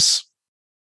business.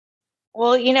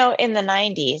 Well, in the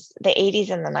 90s, the 80s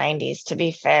and the 90s, to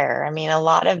be fair, I mean, a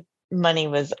lot of money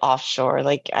was offshore.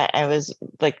 Like, I was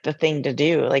like the thing to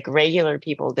do. Like, regular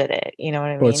people did it. You know what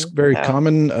I mean? Well, it's very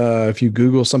common. If you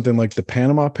Google something like the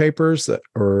Panama Papers, that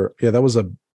was a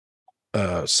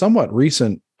somewhat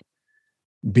recent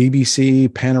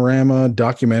BBC Panorama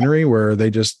documentary where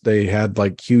they had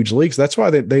like huge leaks. That's why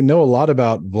they know a lot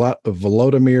about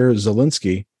Volodymyr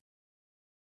Zelensky.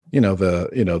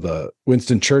 The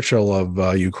Winston Churchill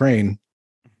of Ukraine.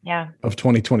 Yeah. Of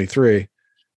 2023.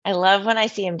 I love when I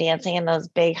see him dancing in those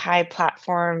big high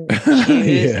platform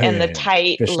shoes and the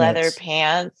tight fishnets, leather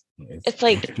pants. It's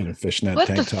like, fishnet what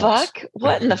the tops. fuck?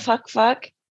 What in the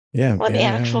fuck? Yeah. What the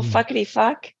actual fuckity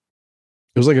fuck?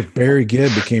 It was like if Barry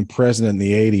Gibb became president in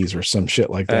the 80s or some shit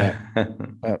like that.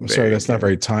 I'm sorry, that's not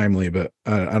very timely, but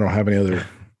I don't have any other.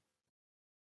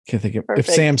 Can't think of if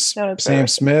Sam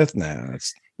Smith. Nah,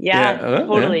 that's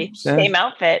totally same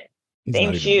outfit,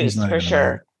 same shoes for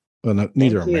sure. Well, no,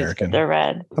 neither American. They're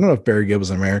red. I don't know if Barry Gibb was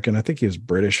American. I think he was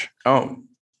British. Oh,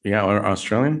 yeah, or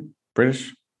Australian,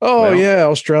 British. Oh, yeah,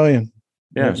 Australian.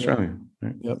 Yeah, Australian.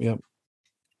 Right. Yep.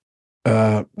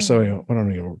 So anyway, I don't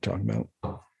know what we're talking about.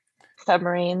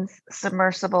 Submarines,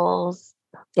 submersibles.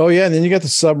 Oh yeah, and then you got the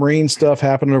submarine stuff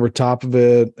happening over top of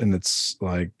it, and it's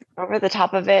like over the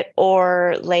top of it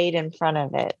or laid in front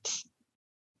of it.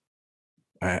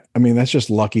 I mean, that's just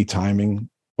lucky timing.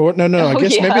 Or no. I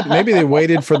guess maybe they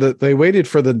waited for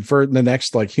the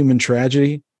next like human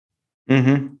tragedy,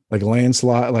 like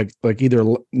landslide, like either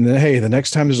hey, the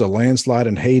next time there's a landslide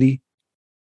in Haiti,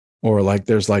 or like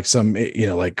there's like some,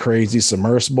 like crazy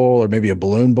submersible or maybe a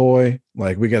balloon boy.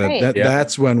 Like we got to,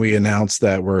 that's when we announce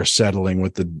that we're settling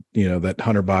with the, that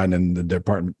Hunter Biden and the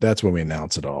department. That's when we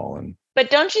announce it all. But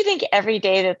don't you think every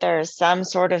day that there's some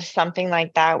sort of something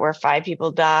like that where 5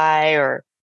 people die or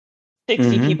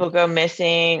 60 people go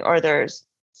missing, or there's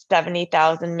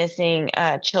 70,000 missing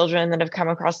children that have come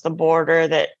across the border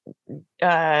that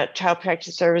Child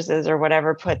Protective Services or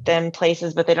whatever put them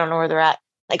places, but they don't know where they're at.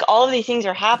 Like all of these things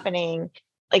are happening.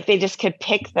 Like they just could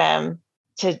pick them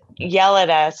to yell at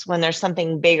us when there's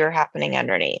something bigger happening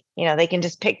underneath. They can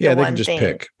just pick the one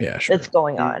thing that's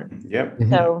going on. Yep.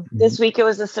 So this week it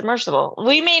was a submersible.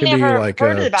 We may never have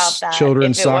heard about that.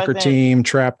 Children's soccer team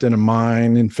trapped in a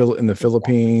mine in the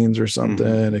Philippines or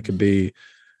something. It could be,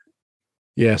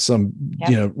 some,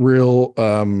 real,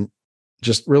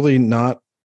 just really not,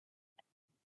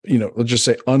 let's just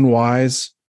say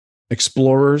unwise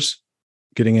explorers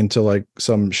getting into like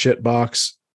some shit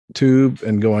box tube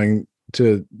and going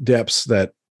to depths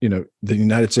that, the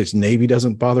United States Navy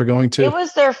doesn't bother going to. It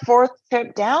was their 4th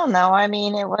trip down though. I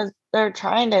mean, they're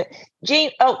trying to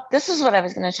this is what I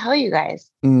was going to tell you guys.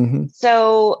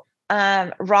 So,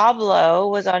 Rob Lowe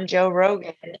was on Joe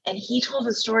Rogan and he told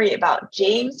a story about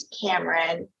James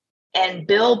Cameron and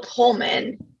Bill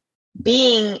Pullman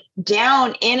being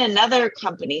down in another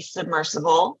company's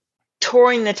submersible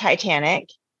touring the Titanic.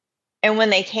 And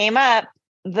when they came up,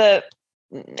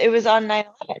 it was on 9/11.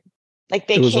 Like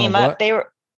they came up,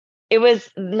 it was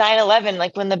 9/11.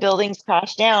 Like when the buildings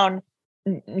crashed down,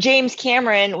 James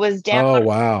Cameron was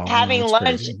down having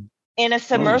lunch in a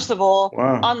submersible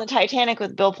on the Titanic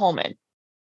with Bill Pullman.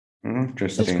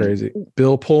 Interesting. That's crazy.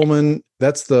 Bill Pullman.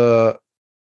 That's the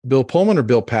Bill Pullman or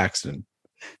Bill Paxton?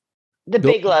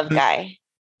 Big Love guy.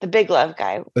 The Big Love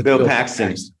guy. Bill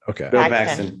Paxton. Okay. Bill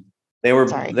Paxton. They were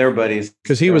buddies.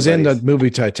 Because he was in the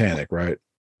movie Titanic, right?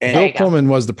 And Bill Pullman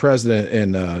was the president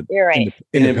in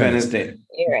Independence Day.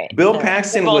 You're right. Bill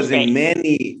Paxton was in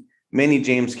many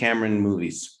James Cameron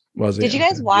movies. Was he? Did you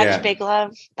guys watch Big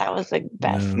Love? That was the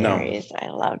best series. I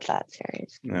loved that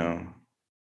series. No.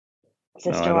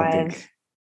 Sister Wives.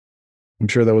 I'm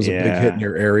sure that was a big hit in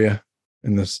your area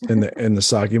in the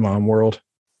Soggy Mom world.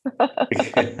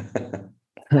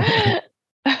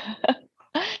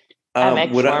 I'm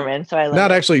ex-Mormon, so I love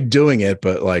not actually doing it,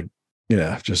 but like,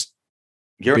 just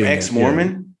you're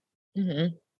ex-Mormon?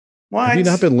 What? Have you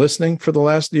not been listening for the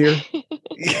last year?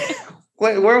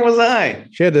 Where was I?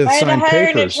 She had to sign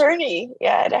papers. An attorney.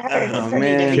 Yeah, I had to hire an attorney.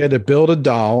 Man. She had to build a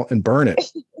doll and burn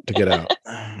it to get out.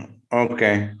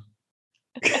 Okay.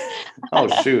 Oh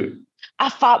shoot. I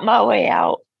fought my way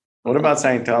out. What about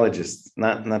Scientologists?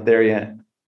 Not there yet.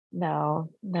 No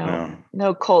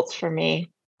cults for me.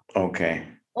 Okay.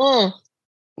 Although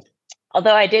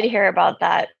I did hear about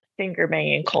that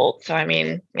Fingerbangin cult, so I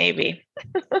mean, maybe.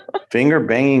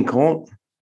 Fingerbangin cult?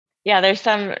 Yeah, there's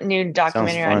some new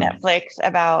documentary on Netflix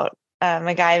about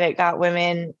a guy that got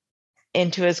women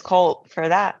into his cult for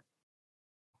that.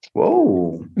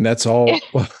 Whoa! And that's all.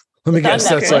 Well, let me guess.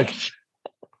 That's like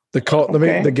the cult.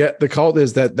 The cult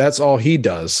is that's all he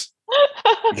does.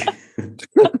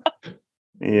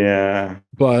 Yeah,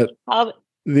 but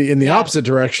in the opposite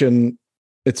direction,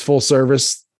 it's full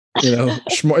service.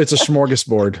 It's a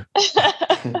smorgasbord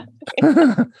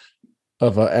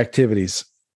of activities.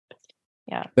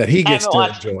 Yeah, that he gets to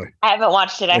enjoy. I haven't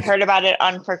watched it. I heard about it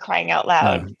on For Crying Out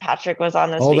Loud. Patrick was on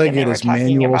this. All they get is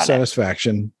manual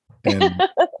satisfaction, and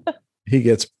he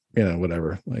gets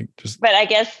whatever. Like just. But I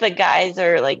guess the guys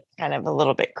are like kind of a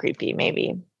little bit creepy, maybe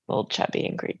a little chubby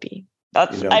and creepy.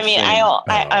 That's. I mean,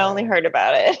 I only heard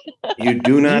about it. You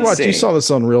do not. You saw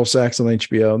this on Real Sex on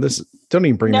HBO. Don't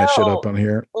even bring that shit up on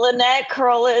here. Lynette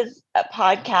Carolla's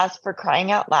podcast For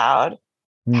Crying Out Loud.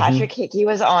 Patrick Hickey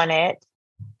was on it.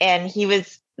 And he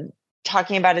was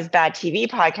talking about his bad TV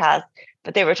podcast,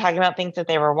 but they were talking about things that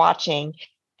they were watching.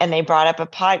 And they brought up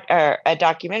a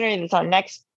documentary that's on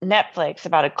Netflix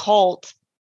about a cult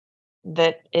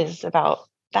that is about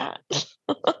that.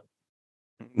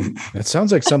 It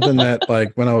sounds like something that,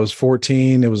 like, when I was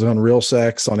 14, it was on Real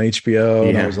Sex on HBO.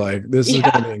 And I was like, this is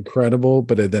going to be incredible.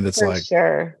 But then it's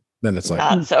then it's like,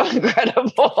 not so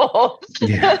incredible.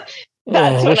 Yeah.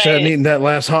 I wish I hadn't eaten that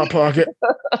last Hot Pocket.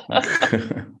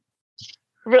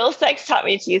 Real Sex taught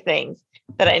me 2 things: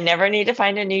 that I never need to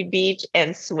find a nude beach,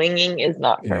 and swinging is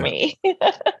not for me.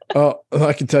 Oh,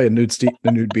 I can tell you the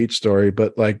nude beach story,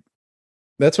 but like,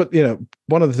 that's what,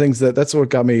 one of the things that's what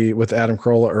got me with Adam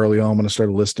Carolla early on when I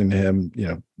started listening to him,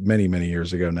 many, many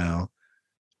years ago now,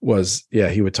 was,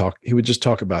 he would just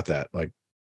talk about that, like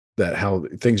that, how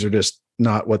things are just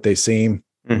not what they seem.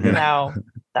 No,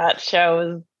 that show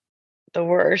is The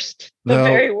worst. The No.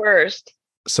 very worst.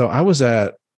 So I was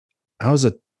a I don't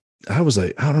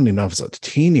even know if I was a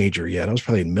teenager yet. I was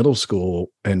probably in middle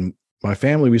school, and my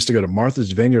family, we used to go to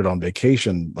Martha's Vineyard on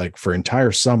vacation, like for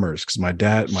entire summers, because my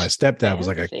stepdad was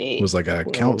like a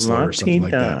counselor or something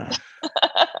like that.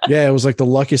 Yeah, it was like the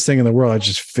luckiest thing in the world. I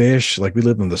just fish, like we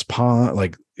lived in this pond,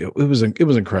 like it was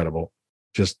incredible.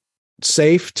 Just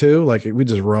safe too. Like we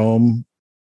just roam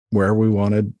wherever we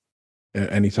wanted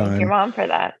anytime. Thank your mom for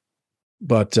that.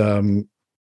 But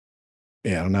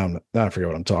yeah, now I forget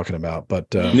what I'm talking about.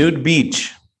 But nude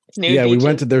beach. We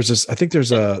went to I think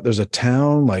there's a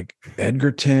town like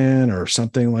Edgerton or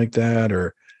something like that,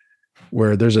 or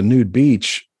where there's a nude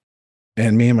beach,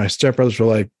 and me and my stepbrothers were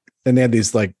like, and they had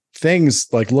these like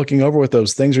things like looking over with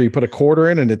those things where you put a quarter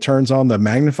in and it turns on the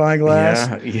magnifying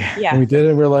glass. Yeah. And we did it.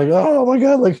 And we're like, oh my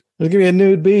God, like there's gonna be a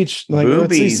nude beach. Like,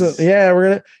 let's see some, we're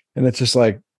gonna, and it's just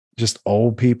like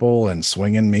old people and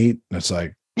swinging meat. And it's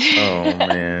like, oh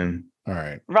man. All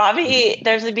right, Robbie,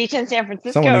 there's a beach in San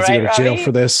Francisco. Someone needs to go to jail Robbie?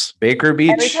 for this. Baker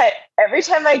Beach. Every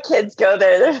time my kids go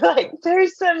there, they're like,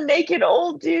 "There's some naked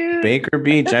old dude." Baker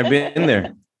Beach. I've been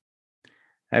there.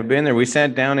 We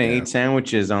sat down and ate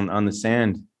sandwiches on the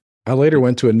sand. I later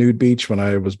went to a nude beach when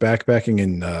I was backpacking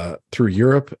in through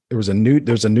Europe. There's a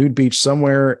nude beach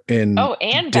somewhere in. Oh,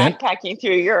 and backpacking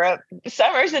through Europe.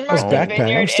 Summers in Martha's Vineyard.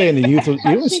 I was staying in youth.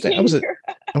 I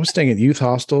was staying at youth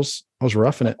hostels. I was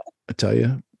roughing it, I tell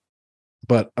you.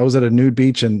 But I was at a nude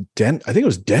beach in I think it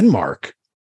was Denmark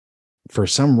for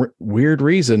some weird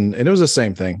reason. And it was the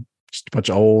same thing. Just a bunch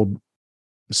of old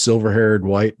silver-haired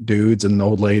white dudes and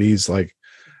old ladies, like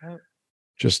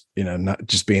just, not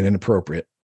just being inappropriate,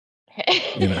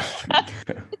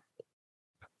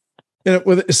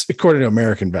 it's according to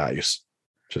American values,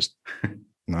 just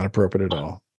not appropriate at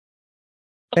all.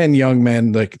 And young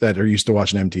men like that are used to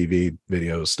watching MTV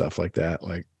videos, stuff like that,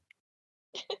 like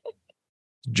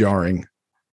jarring.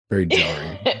 Very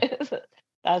jarring.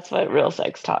 That's what real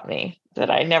sex taught me,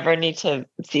 that I never need to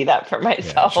see that for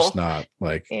myself. Yeah, it's just not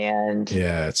like,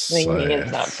 it's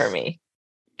it's not for me.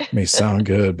 May sound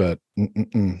good, but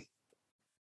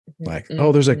like,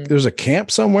 there's a camp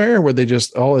somewhere where they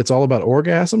just it's all about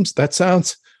orgasms. That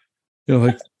sounds,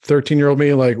 like 13-year-old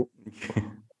me, like,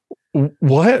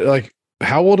 what? Like,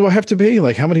 how old do I have to be?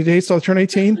 Like, how many days till I turn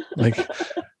 18? Like,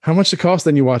 how much it costs?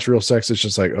 Then you watch real sex. It's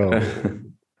just like,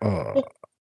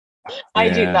 I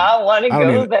do not want to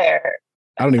go there.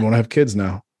 I don't even want to have kids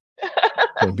now.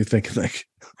 I'd be thinking like,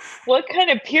 what kind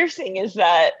of piercing is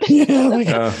that? Yeah, like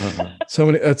so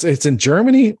many. It's in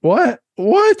Germany. What?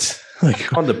 Like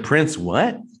called the Prince?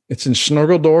 What? It's in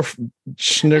Schnurgeldorf.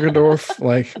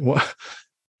 Like what?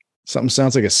 Something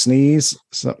sounds like a sneeze.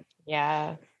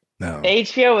 Yeah. No. The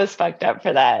HBO was fucked up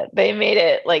for that. They made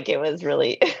it like it was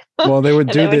really. Well, they would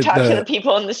talk to the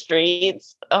people in the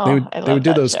streets. Oh, they would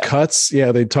do those cuts.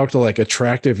 Yeah, they'd talk to like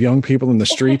attractive young people in the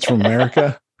streets from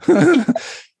America, and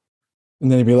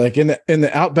then you'd be like in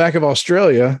the outback of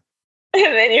Australia. And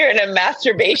then you're in a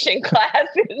masturbation class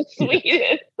in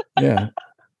Sweden. Yeah.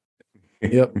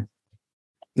 Yep.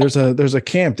 There's a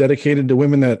camp dedicated to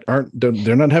women that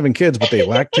they're not having kids, but they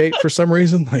lactate for some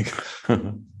reason.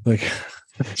 Like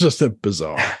it's just a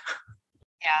bizarre.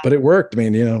 Yeah. But it worked. I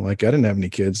mean, like I didn't have any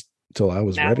kids till I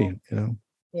was ready,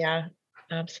 Yeah,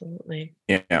 absolutely.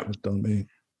 Yeah. It was done me.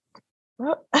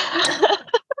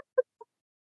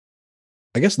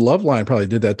 I guess Loveline probably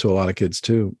did that to a lot of kids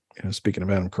too. Speaking of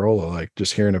Adam Carolla, like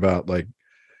just hearing about like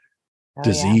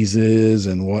diseases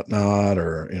and whatnot,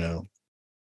 or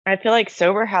I feel like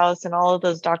Sober House and all of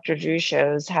those Dr. Drew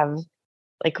shows have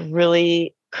like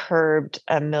really curbed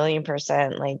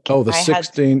 1,000,000%. Like the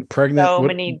 16 pregnant. So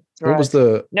many drugs. What was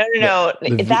the the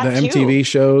MTV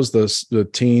shows, the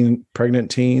teen pregnant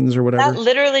teens or whatever? That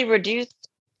literally reduced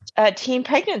teen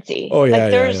pregnancy. Oh yeah,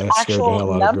 like, there's yeah.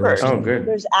 actual numbers. Oh, good.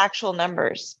 There's actual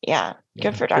numbers. Yeah,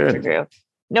 good for Dr. Drew.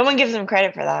 No one gives him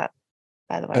credit for that,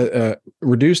 by the way.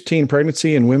 Reduced teen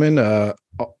pregnancy in women.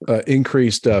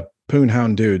 Increased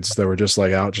poonhound dudes that were just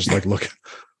like out, just like looking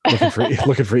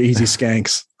for easy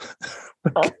skanks.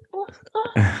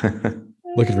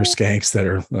 Looking for skanks that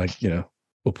are like,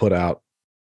 will put out.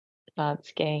 Not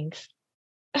skanks.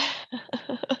 I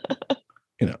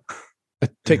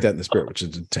take that in the spirit which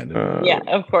is intended. Yeah,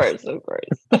 of course. I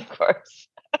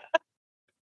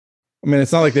mean,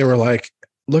 it's not like they were like,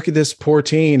 look at this poor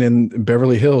teen in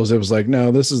Beverly Hills. It was like,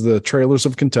 no, this is the trailers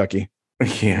of Kentucky.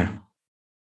 Yeah.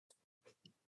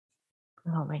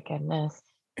 Oh my goodness.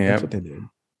 Yeah. That's what they did.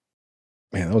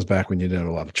 Man, that was back when you didn't have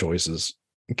a lot of choices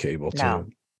in cable too. No.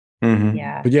 Mm-hmm.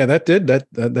 Yeah. But yeah, that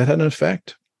had an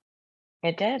effect.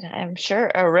 It did. I'm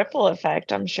sure a ripple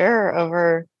effect. I'm sure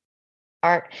over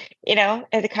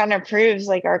it kind of proves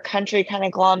like our country kind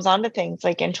of gloms onto things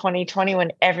like in 2020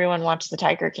 when everyone watched the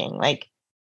Tiger King. Like,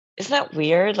 isn't that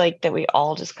weird? Like that we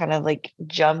all just kind of like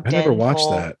jumped in. I never watched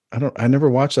that. I never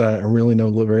watched that. I really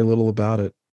know very little about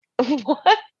it.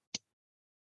 What?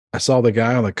 I saw the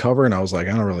guy on the cover and I was like,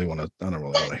 I don't really want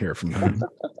to hear from him.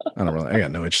 I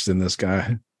got no interest in this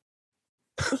guy.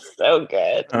 So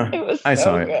good. It was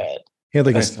so good. He had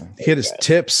like his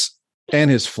tips and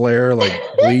his flair like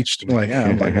bleached.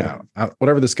 I'm like,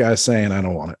 whatever this guy's saying, I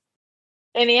don't want it.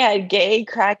 And he had gay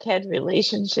crackhead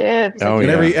relatiches. And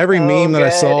every meme that I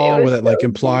saw with it like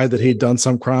implied that he'd done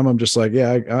some crime, I'm just like,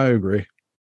 yeah, I agree.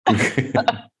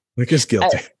 Like he's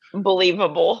guilty.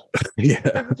 Believable. Yeah.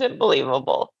 It's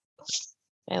unbelievable.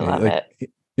 I love it.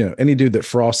 Any dude that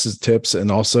frosts his tips and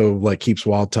also like keeps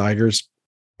wild tigers,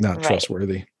 not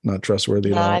trustworthy. Not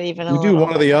trustworthy at all. Not even. You do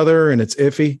one or the other, and it's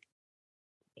iffy.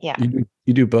 Yeah.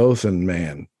 You do both, and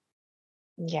man.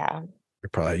 Yeah. You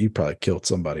probably killed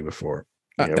somebody before.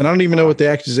 And I don't even know what the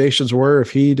accusations were,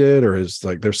 if he did, or is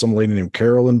like there's some lady named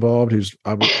Carol involved who's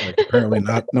apparently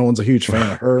not. No one's a huge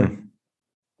fan of her.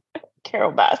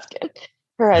 Carol Baskin.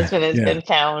 Her husband has been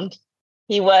found.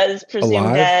 He was presumed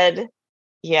alive? Dead.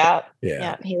 Yeah.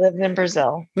 He lived in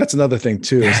Brazil. That's another thing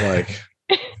too. Is like,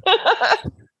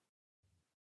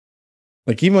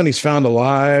 like even when he's found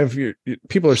alive,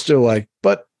 people are still like,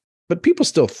 but people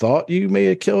still thought you may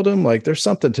have killed him. Like there's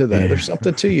something to that. There's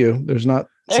something to you. There's not.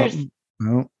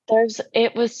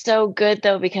 It was so good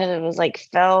though, because it was like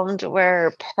filmed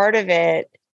where part of it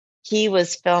he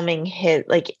was filming his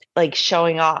like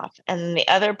showing off, and the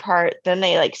other part then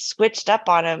they like switched up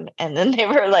on him, and then they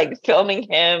were like filming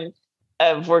him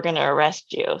of we're gonna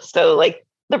arrest you. So like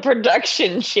the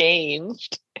production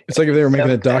changed. It's like if they were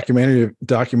making a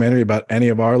documentary about any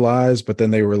of our lives, but then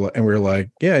we were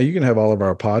like, yeah, you can have all of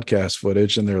our podcast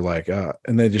footage, and they're like,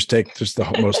 and they just take just the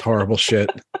most horrible shit.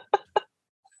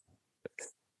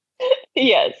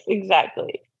 Yes,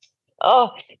 exactly.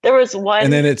 Oh, there was one,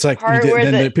 and then it's like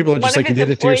people are just like, you did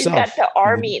it to yourself. Got the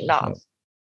arm eaten off.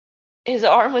 His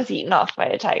arm was eaten off by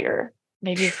a tiger.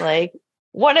 Maybe his leg.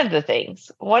 One of the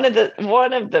things. One of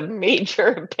the major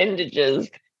appendages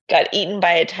got eaten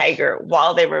by a tiger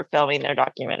while they were filming their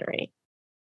documentary.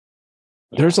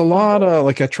 There's a lot of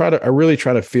like I really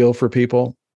try to feel for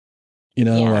people.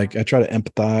 Like I try to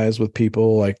empathize with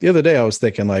people. Like the other day, I was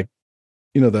thinking like,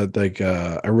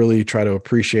 I really try to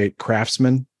appreciate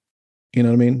craftsmen. You know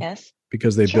what I mean? Yes.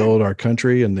 Because they build our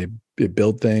country and they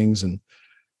build things.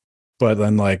 But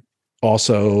then like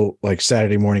also like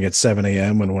Saturday morning at 7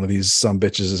 a.m. when one of these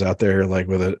sumbitches is out there like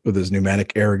with his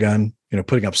pneumatic air gun,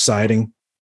 putting up siding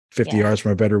 50 yards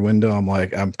from a bedroom window. I'm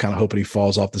kind of hoping he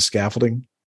falls off the scaffolding.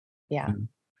 Yeah.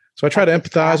 So I try to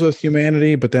empathize with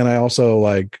humanity, but then I also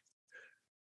like,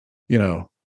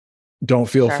 don't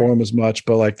feel for him as much.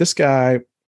 But like this guy,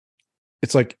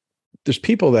 it's like there's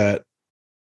people that,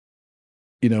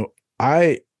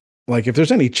 I like if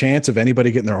there's any chance of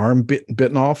anybody getting their arm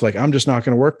bitten off, like I'm just not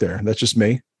going to work there. That's just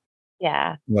me.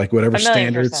 Yeah. Like whatever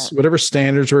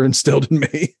standards were instilled in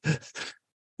me,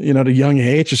 at a young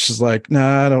age, it's just like,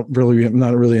 nah, I'm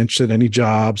not really interested in any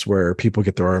jobs where people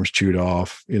get their arms chewed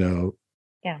off,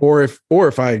 Yeah. Or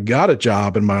if I got a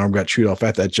job and my arm got chewed off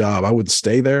at that job, I would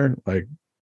stay there, like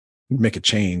make a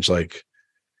change. Like,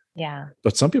 yeah.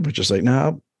 But some people are just like,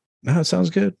 nah, it sounds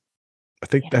good. I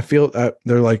think I feel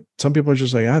they're like, some people are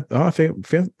just like, I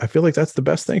feel like that's the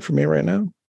best thing for me right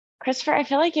now. Christopher, I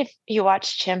feel like if you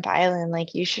watch Chimp Island,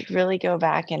 like you should really go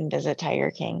back and visit Tiger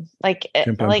King. Like,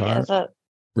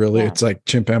 It's like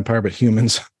Chimp Empire, but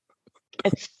humans.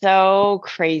 It's so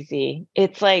crazy.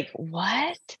 It's like,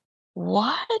 what?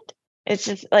 It's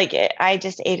just like, I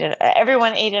just ate it.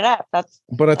 Everyone ate it up.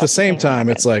 But at the same time,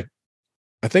 it's like,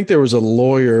 I think there was a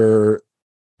lawyer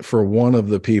for one of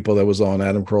the people that was on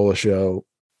Adam Carolla's show.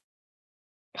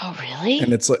 Oh, really?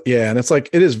 And it's like, and it's like,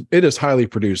 it is highly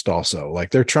produced also. Like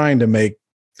they're trying to make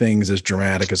things as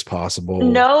dramatic as possible.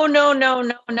 No.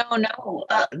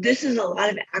 This is a lot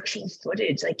of actual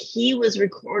footage. Like he was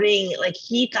recording, like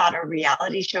he thought a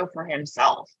reality show for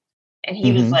himself. And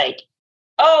he was like,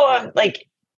 oh,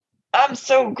 I'm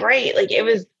so great. Like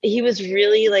he was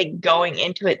really like going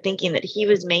into it thinking that he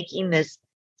was making this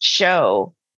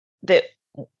show that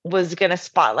was going to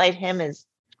spotlight him as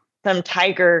some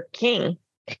Tiger King.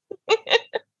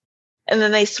 And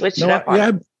then they switched it up on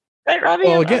him. Right, Robbie?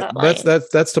 Well, again,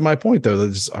 that's to my point though.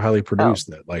 That's highly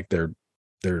produced. That like they're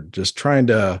just trying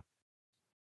to.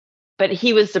 But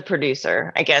he was the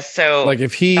producer, I guess. So like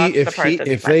if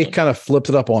they kind of flipped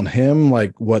it up on him,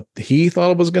 like what he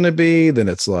thought it was going to be, then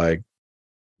it's like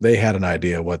they had an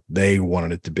idea what they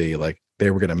wanted it to be. Like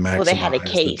they were going to Well, they had a maximize the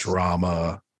case.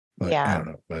 drama. But Yeah. I don't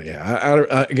know. But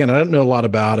yeah, again, I don't know a lot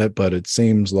about it, but it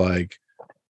seems like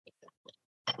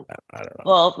I don't know.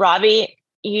 Well, Robbie,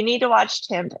 you need to watch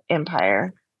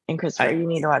Empire, and Christopher, you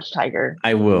need to watch Tiger.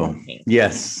 I will.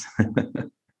 Yes. I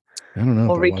don't know.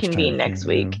 We'll if I watched reconvene Tiger next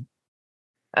King, week.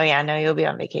 Oh yeah, no, you'll be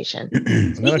on vacation.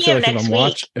 And then I feel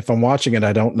like if I'm watching it,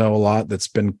 I don't know a lot that's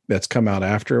come out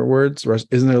afterwards.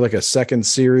 Isn't there like a second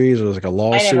series or like a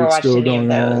lawsuit still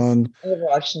going on? I never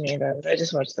watched any of those. I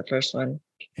just watched the first one.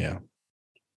 Yeah.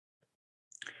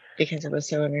 Because it was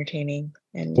so entertaining.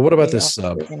 And but what about this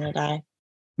sub? Gonna die.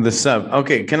 The sub.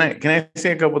 Okay, can I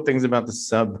say a couple things about the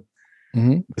sub?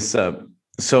 Mm-hmm. The sub.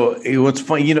 So what's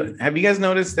funny, have you guys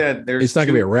noticed that there's it's not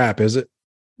gonna be a rap, is it?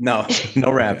 No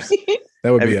raps.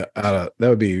 That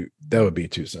would be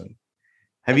too soon.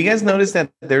 Have you guys noticed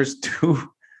that there's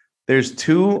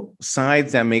two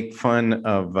sides that make fun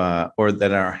of or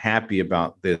that are happy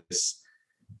about this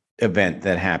event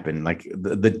that happened, like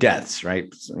the deaths,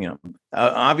 right? So,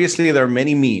 obviously there are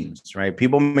many memes, right?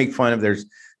 People make fun of. There's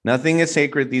nothing is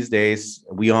sacred these days.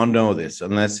 We all know this,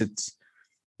 unless it's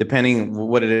depending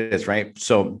what it is, right?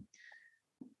 So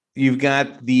you've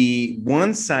got the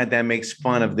one side that makes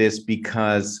fun of this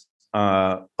because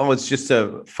it's just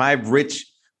five rich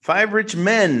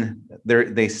men.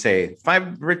 They say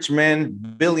 5 rich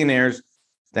men, billionaires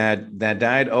that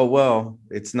died. Oh well,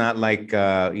 it's not like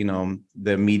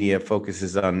the media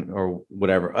focuses on or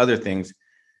whatever other things.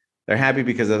 They're happy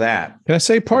because of that. Can I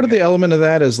say part of the element of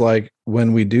that is like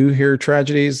when we do hear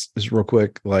tragedies, just real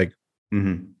quick, like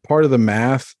part of the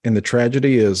math in the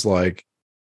tragedy is like,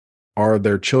 are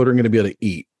their children going to be able to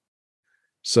eat?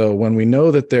 So when we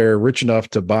know that they're rich enough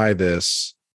to buy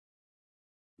this,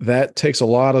 that takes a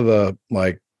lot of the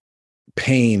like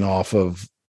pain off of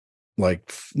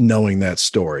like knowing that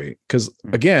story. Because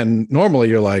again, normally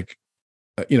you're like,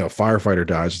 firefighter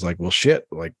dies. It's like, well, shit,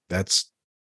 like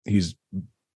he's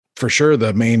for sure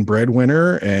the main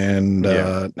breadwinner, and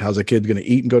how's a kid going to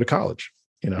eat and go to college?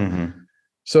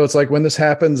 So it's like when this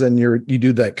happens and you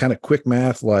do that kind of quick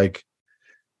math, like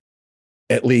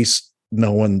at least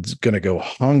no one's going to go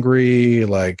hungry.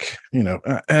 Like,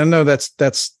 I know that's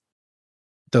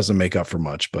doesn't make up for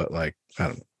much, but like, I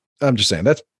don't know. I'm just saying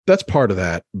that's part of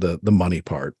that, the money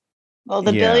part. Well,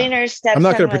 the billionaire stepson. I'm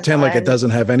not going to pretend like it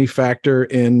doesn't have any factor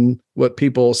in what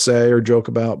people say or joke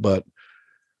about, but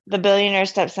the billionaire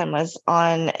stepson was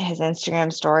on his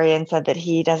Instagram story and said that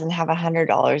he doesn't have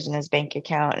 $100 in his bank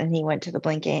account, and he went to the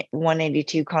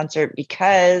Blink-182 concert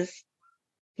because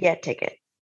he had tickets.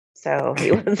 So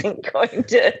he wasn't going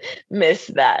to miss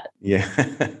that. Yeah.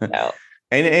 No.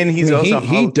 And he's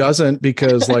he doesn't,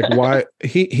 because like why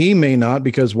he may not,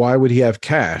 because why would he have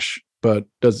cash? But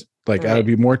I would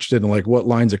be more interested in like what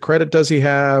lines of credit does he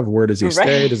have? Where does he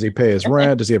stay? Does he pay his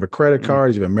rent? Does he have a credit card?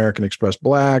 Does he have American Express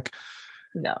Black?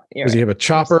 No. Does he have a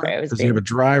chopper? Does he have a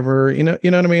driver? You know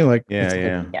what I mean? Like,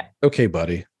 yeah. Okay,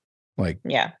 buddy. Like,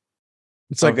 yeah.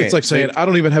 It's like saying I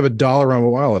don't even have $1 on my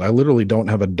wallet. I literally don't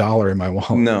have $1 in my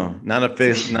wallet. No, not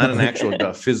an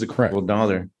actual physical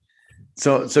dollar.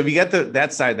 So if you got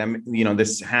that side that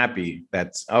this happy,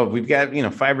 that's we've got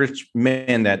 5 rich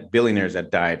men, that billionaires that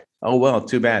died. Oh well,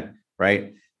 too bad,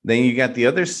 right? Then you got the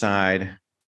other side.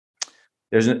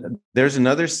 There's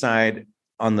another side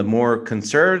on the more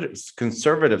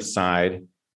conservative side.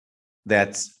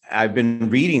 I've been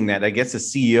reading that I guess the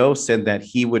CEO said that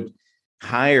he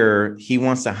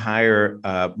wants to hire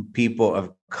people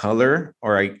of color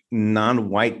or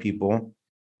non-white people.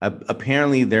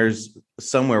 Apparently there's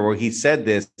somewhere where he said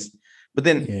this, but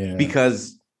then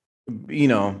because,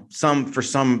 for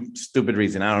some stupid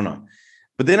reason, I don't know.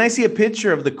 But then I see a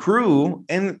picture of the crew,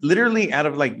 and literally out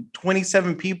of like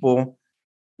 27 people,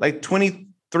 like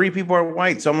 23 people are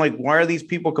white. So I'm like, why are these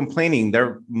people complaining?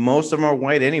 Most of them are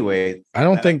white anyway. I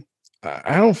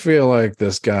don't feel like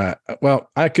this guy,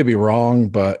 well, I could be wrong,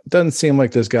 but it doesn't seem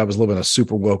like this guy was living a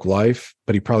super woke life,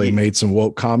 but he probably made some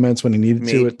woke comments when he needed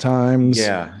to at times.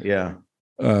 Yeah.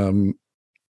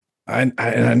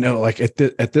 I know, like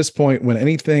at this point, when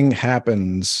anything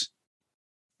happens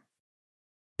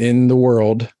in the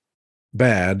world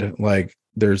bad, like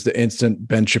there's the instant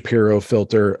Ben Shapiro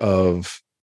filter of,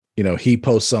 he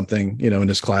posts something, in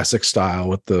his classic style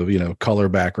with the, color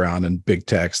background and big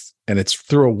text. And it's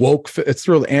through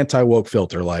the anti-woke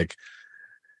filter. Like,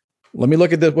 let me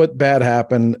look at what bad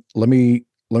happened. Let me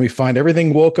find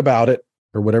everything woke about it,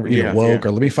 or whatever, woke,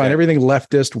 or let me find everything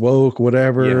leftist, woke,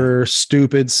 whatever,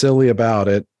 stupid, silly about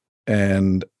it.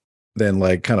 And then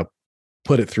like kind of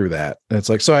put it through that. And it's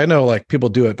like, so I know like people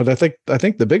do it, but I think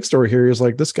the big story here is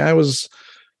like, this guy was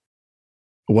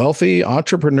wealthy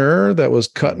entrepreneur that was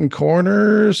cutting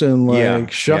corners and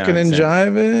like shucking and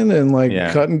jiving and like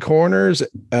cutting corners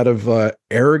out of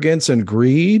arrogance and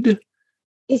greed.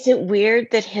 Is it weird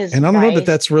that his and I don't know that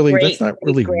that's not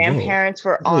really grandparents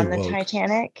were on the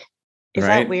Titanic? Is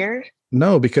that weird?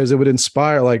 No, because it would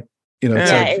inspire, like, you know,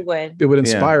 it would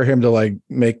inspire him to like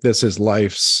make this his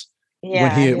life's.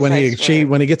 When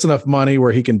he gets enough money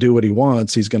where he can do what he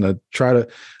wants, he's going to try to,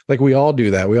 like, we all do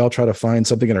that. We all try to find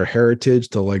something in our heritage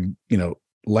to, like, you know,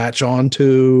 latch on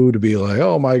to be like,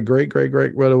 oh, my great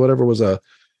whatever was a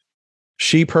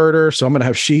sheep herder, so I'm going to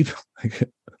have sheep.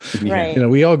 Right. You know,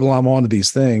 we all glom onto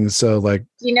these things. So, like,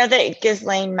 you know that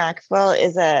Ghislaine Maxwell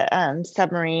is a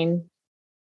submarine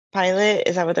pilot?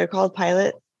 Is that what they're called?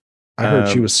 Pilot? I heard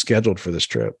she was scheduled for this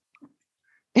trip.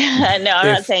 No, I'm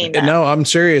not saying that. No, I'm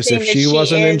serious. If she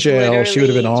wasn't in jail, she would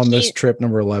have been on this trip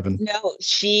number 11. No,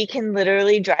 she can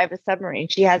literally drive a submarine.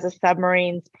 She has a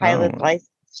submarine's pilot license.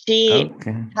 She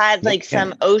had like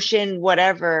some ocean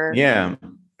whatever. Yeah.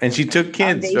 And she took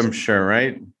kids, I'm sure,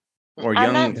 right? Or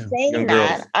I'm not saying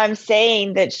that. Girls. I'm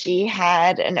saying that she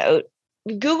had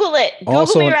Google it. Google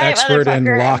also me, an right, expert in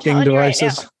locking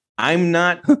devices. Right, I'm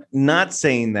not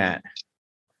saying that.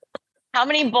 How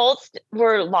many bolts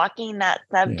were locking that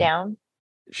sub down?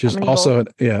 She's also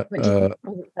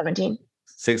 17.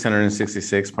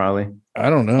 666 probably. I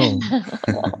don't know.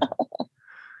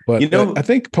 But, you know, I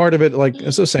think part of it, like I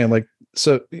was saying, like,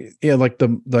 so yeah, like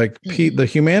the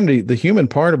humanity, the human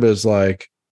part of it is like,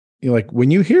 you know, like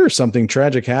when you hear something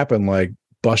tragic happen, like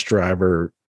bus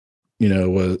driver, you know,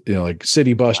 was, you know, like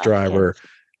city bus driver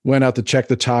went out to check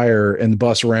the tire and the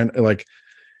bus ran, like,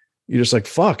 you're just like,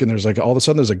 fuck. And there's like, all of a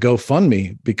sudden there's a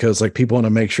GoFundMe because like people want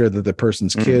to make sure that the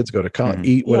person's kids go to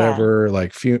eat whatever,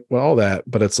 like all that.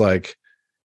 But it's like,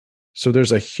 so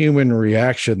there's a human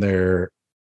reaction there.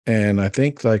 And I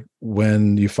think like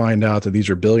when you find out that these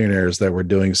are billionaires that were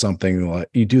doing something, like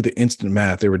you do the instant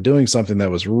math, they were doing something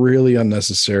that was really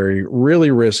unnecessary,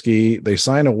 really risky. They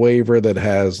sign a waiver that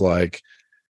has like,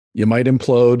 you might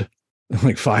implode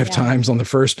like 5 times on the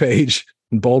first page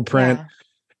in bold print. Yeah.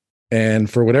 And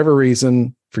for whatever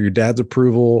reason, for your dad's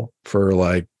approval, for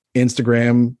like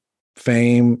Instagram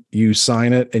fame, you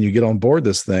sign it and you get on board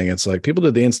this thing. It's like people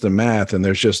did the instant math and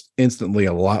there's just instantly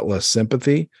a lot less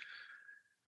sympathy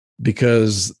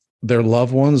because their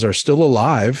loved ones are still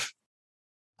alive,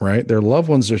 right? Their loved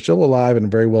ones are still alive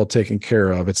and very well taken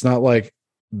care of. It's not like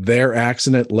their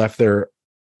accident left their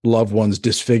loved ones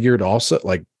disfigured also,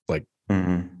 like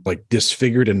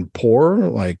disfigured and poor,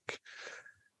 like.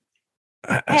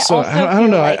 So I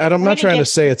don't know. Like, I'm not trying to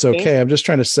say it's okay. I'm just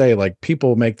trying to say like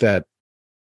people make that.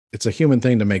 It's a human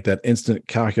thing to make that instant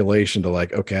calculation to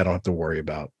like, okay, I don't have to worry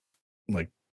about like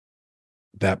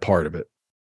that part of it.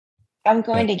 I'm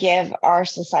going to give our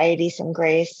society some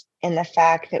grace in the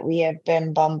fact that we have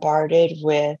been bombarded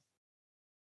with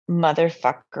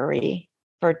motherfuckery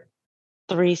for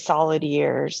 3 solid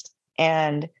years.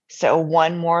 And so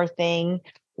one more thing,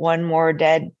 one more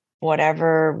dead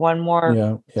whatever, one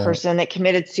more person that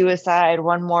committed suicide,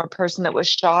 one more person that was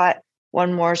shot,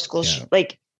 one more school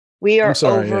like we are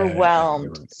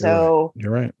overwhelmed. You're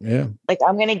right. Yeah. Like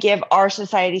I'm going to give our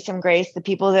society some grace. The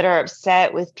people that are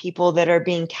upset with people that are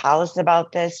being callous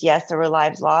about this, yes, there were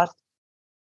lives lost,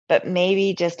 but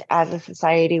maybe just as a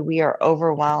society we are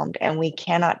overwhelmed and we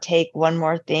cannot take one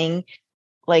more thing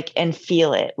like and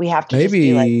feel it. We have to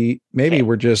maybe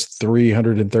we're just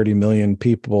 330 million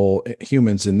people,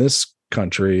 humans in this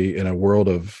country in a world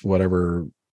of whatever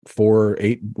 4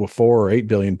 or 8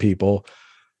 billion people.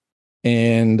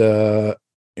 And you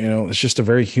know, it's just a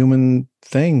very human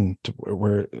thing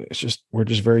where we're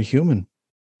just very human.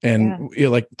 And you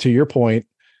know, like to your point,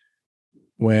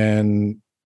 when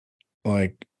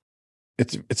like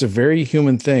it's a very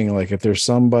human thing. Like if there's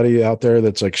somebody out there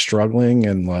that's like struggling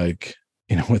and like,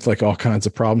 you know, with like all kinds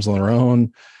of problems on their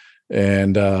own.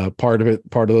 And part of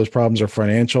those problems are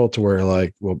financial to where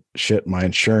like, well, shit, my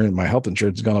health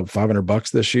insurance has gone up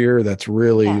 $500 this year. That's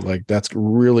really like, that's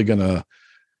really going to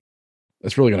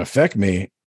affect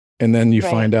me. And then you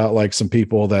find out like some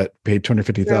people that paid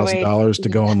 $250,000 to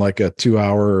go on like a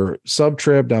 2-hour sub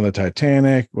trip down the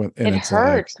Titanic. And it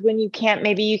hurts when you can't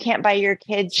buy your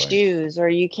kids shoes or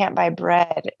you can't buy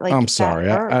bread. Like I'm sorry.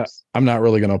 I'm not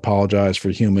really going to apologize for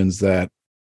humans that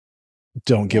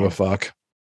don't give a fuck.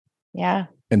 Yeah.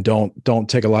 And don't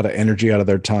take a lot of energy out of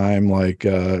their time. Like,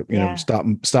 you know,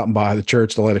 stopping by the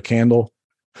church to light a candle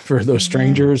for those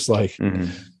strangers. Like,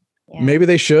 maybe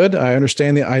they should. I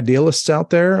understand the idealists out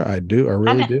there. I do. I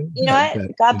really do. You know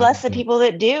what? God bless the people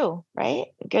that do, right?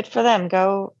 Good for them.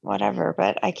 Go whatever.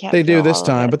 But I can't. They do this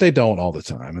time, but they don't all the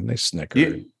time. And they snicker.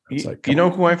 You know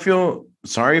who I feel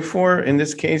sorry for in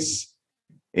this case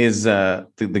is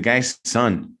the guy's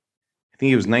son. I think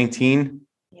he was 19.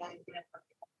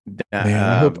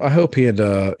 Man, I hope he had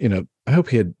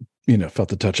felt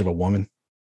the touch of a woman.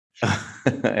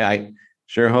 I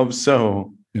sure hope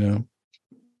so.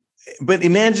 But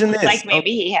imagine this. Like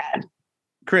maybe he had.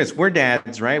 Chris, we're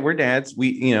dads, right? We're dads.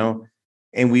 We,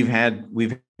 and we've had.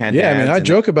 Yeah, I mean, I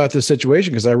joke about this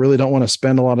situation because I really don't want to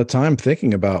spend a lot of time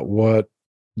thinking about what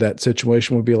that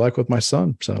situation would be like with my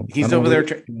son. So he's over there.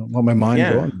 Want my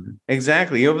mind going.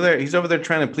 Exactly. Over there, he's over there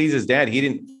trying to please his dad. He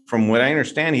didn't, from what I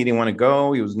understand, he didn't want to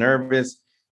go. He was nervous.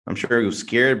 I'm sure he was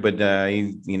scared, but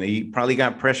he probably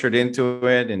got pressured into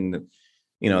it. And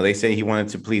they say he wanted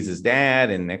to please his dad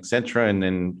and etc. And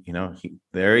then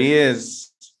there he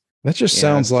is. That just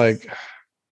sounds like.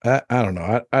 I don't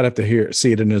know. I'd have to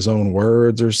see it in his own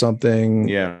words or something.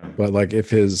 Yeah. But like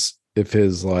if his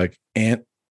like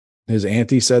his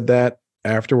auntie said that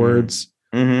afterwards,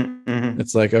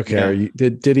 it's like, okay,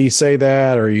 did he say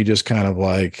that? Or are you just kind of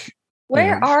like,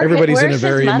 everybody's in a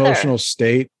very emotional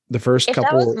state. The first couple. If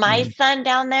that was my son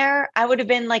down there, I would have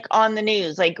been like on the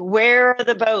news. Like, where are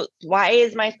the boats? Why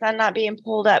is my son not being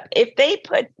pulled up? If they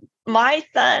put my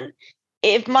son,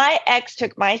 if my ex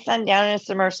took my son down in a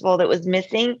submersible that was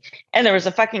missing and there was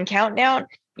a fucking countdown,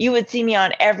 you would see me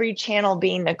on every channel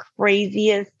being the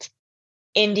craziest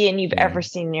Indian you've ever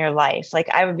seen in your life. Like,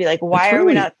 I would be like, why are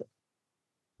we not?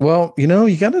 Well,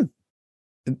 you gotta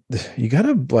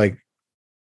like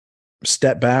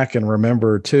step back and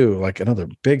remember too, like another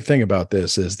big thing about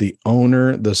this is the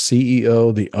owner, the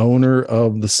CEO, the owner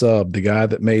of the sub, the guy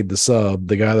that made the sub,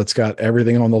 the guy that's got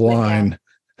everything on the line.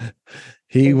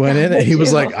 He went in and he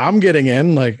was like, I'm getting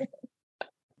in. Like,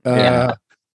 that's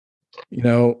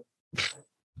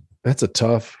a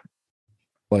tough,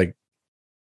 like,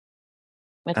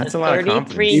 that's a lot of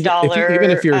confidence. Even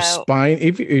if your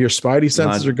spidey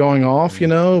senses are going off,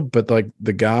 but like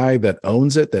the guy that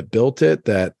owns it, that built it,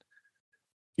 that,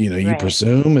 you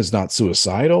presume is not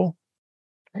suicidal,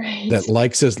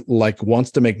 that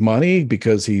wants to make money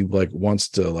because he wants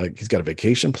to, he's got a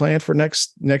vacation plan for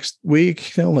next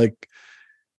week,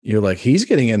 you're like, he's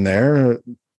getting in there.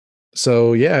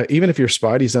 So yeah, even if your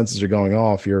spidey senses are going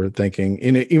off, you're thinking,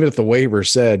 even if the waiver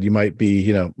said you might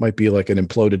be like an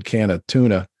imploded can of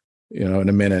tuna, in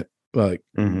a minute, like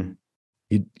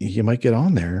you might get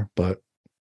on there, but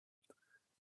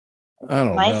I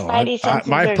don't know. Spidey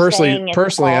senses I personally,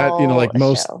 like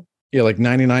most, like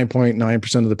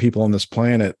 99.9% of the people on this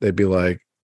planet, they'd be like,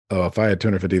 oh, if I had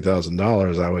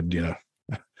 $250,000, I would,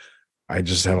 I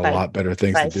just have a lot better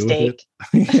things to do with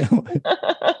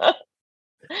it.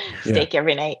 Steak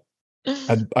every night.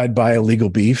 I'd buy illegal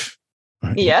beef.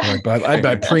 Yeah. I'd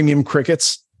buy premium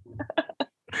crickets.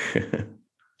 It's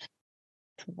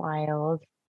wild.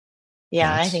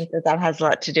 Yeah, I think that has a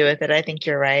lot to do with it. I think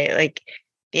you're right. Like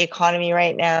the economy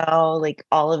right now, like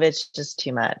all of it's just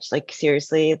too much. Like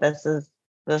seriously, this is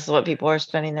what people are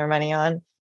spending their money on.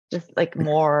 Just like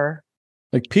more.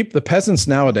 Like the peasants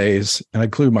nowadays, and I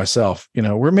include myself,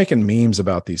 we're making memes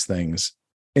about these things.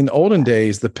 In the olden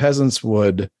days, the peasants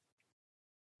would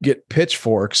get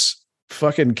pitchforks,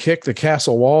 fucking kick the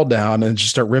castle wall down, and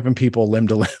just start ripping people limb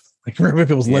to limb, like ripping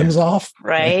people's limbs off.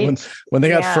 Right. Like when they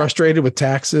got frustrated with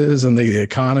taxes and the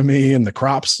economy and the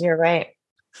crops. You're right.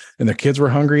 And their kids were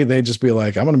hungry, they'd just be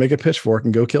like, I'm going to make a pitchfork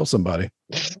and go kill somebody.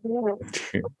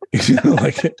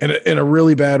 Like in a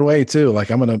really bad way too.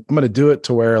 Like I'm going to do it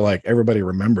to where like everybody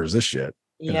remembers this shit.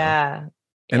 Yeah.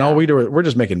 And all we do, we're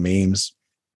just making memes.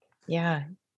 Yeah.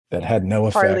 That had no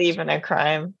effect. Hardly even a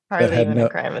crime. A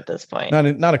crime at this point.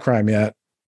 Not a crime yet.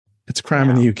 It's a crime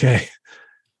in the UK.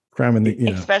 Crime in the,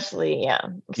 especially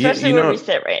where we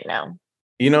sit right now.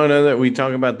 Know that we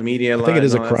talk about the media a lot. I think it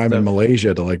is a crime in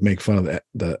Malaysia to like make fun of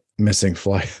the missing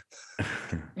flight.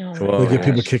 Get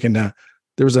people kicking down.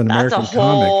 There was an American comic. That's a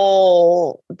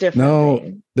whole different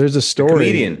thing. There's a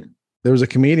story. There was a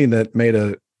comedian that made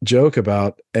a joke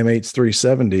about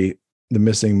MH370, the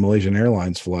missing Malaysian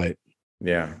Airlines flight.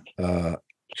 Yeah.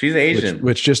 She's Asian.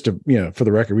 Which just to, for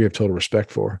the record, we have total respect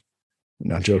for. I'm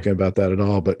not joking about that at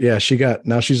all. But yeah,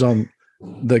 she's on.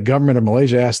 The government of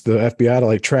Malaysia asked the FBI to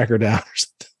like track her down or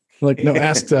something.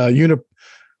 Asked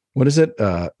what is it?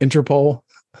 Interpol.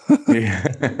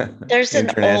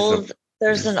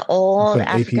 There's an old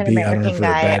African American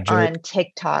guy on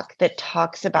TikTok that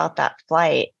talks about that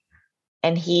flight,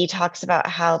 and he talks about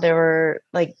how there were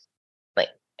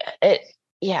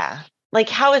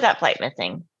how is that flight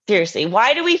missing? Seriously,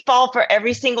 why do we fall for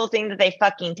every single thing that they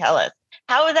fucking tell us?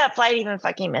 How is that flight even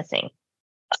fucking missing?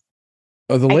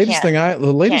 The latest thing I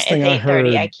heard,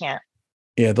 I can't.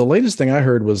 Yeah, the latest thing I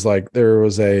heard was like there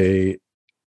was a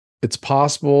it's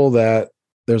possible that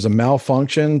there's a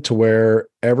malfunction to where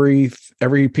every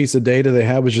piece of data they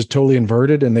had was just totally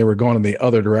inverted and they were going in the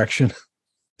other direction.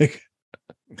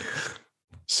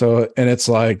 So, and it's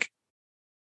like,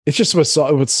 it's just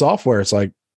with software. It's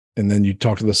like, and then you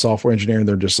talk to the software engineer and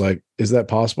they're just like, is that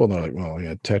possible? And they're like, well,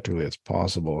 yeah, technically it's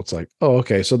possible. It's like, oh,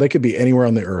 okay. So they could be anywhere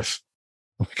on the earth.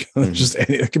 Just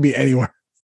it could be anywhere.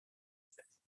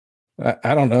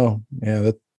 I don't know.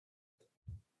 Yeah.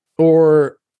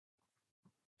 Or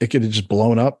it could have just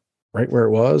blown up right where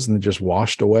it was and just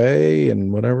washed away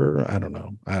and whatever. I don't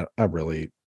know. I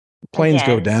really, planes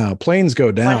go down. Planes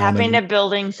go down. What happened to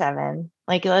Building 7?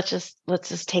 Like, let's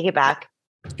just take it back.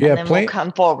 Yeah. And then we'll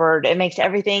come forward. It makes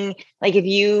everything, like, if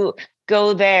you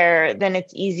go there, then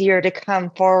it's easier to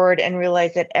come forward and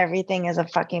realize that everything is a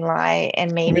fucking lie.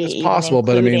 And maybe it's possible,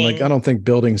 but I mean, like, I don't think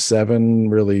Building 7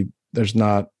 really,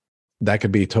 that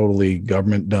could be totally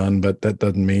government done, but that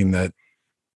doesn't mean that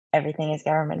everything is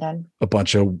government done. A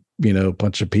bunch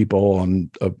of people on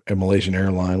a Malaysian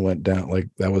airline went down. Like,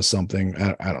 that was something.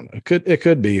 I don't know. It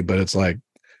could be, but it's like,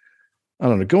 I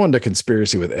don't know. Going to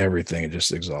conspiracy with everything is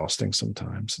just exhausting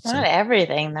sometimes. It's not like,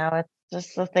 everything though. It's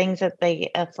just the things that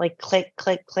it's like click,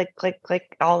 click, click, click,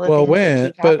 click. All the things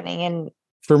that keep happening. And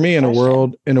for me, in a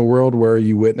world where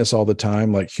you witness all the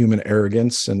time, like human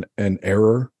arrogance and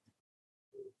error,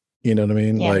 you know what I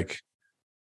mean? Yeah.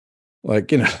 Like,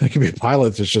 there could be a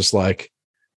pilot that's just like,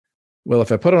 well,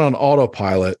 if I put it on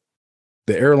autopilot,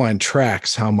 the airline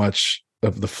tracks how much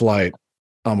of the flight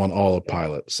I'm on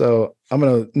autopilot. So I'm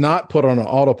going to not put on an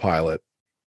autopilot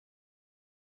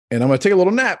and I'm going to take a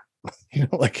little nap,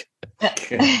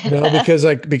 because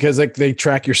they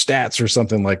track your stats or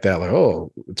something like that. Like,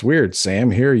 oh, it's weird, Sam,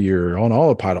 here you're on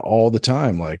autopilot all the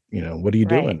time. Like, what are you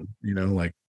doing?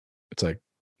 It's like,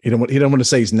 he don't want to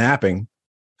say he's napping.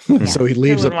 So he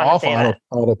leaves it off on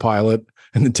autopilot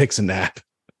and then takes a nap.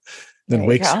 Then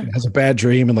wakes, has a bad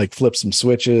dream and like flips some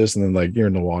switches and then like you're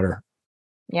in the water.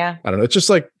 Yeah. I don't know. It's just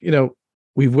like,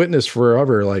 we've witnessed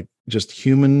forever, like just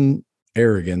human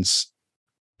arrogance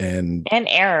and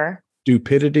error,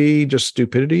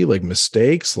 stupidity, like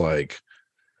mistakes, like,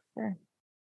 sure.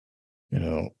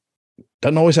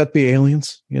 Doesn't always have to be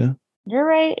aliens, You're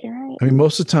right. I mean,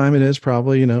 most of the time it is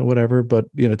probably, whatever, but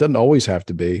it doesn't always have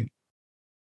to be.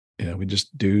 We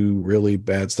just do really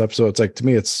bad stuff. So it's like, to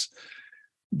me, it's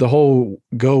the whole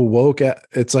go woke.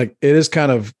 It's like, it is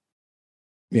kind of,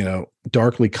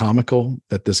 darkly comical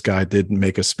that this guy did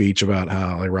make a speech about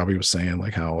how, like Robbie was saying,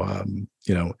 like how,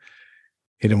 he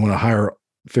didn't want to hire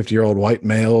 50-year-old white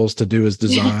males to do his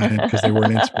design because they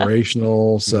weren't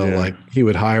inspirational. So like he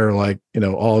would hire like,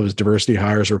 all of his diversity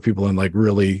hires were people in like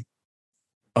really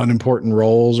unimportant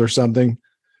roles or something,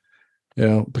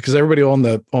 because everybody on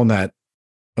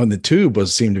the tube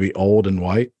seemed to be old and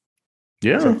white.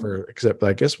 Yeah. Except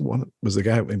I guess one was the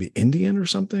guy maybe Indian or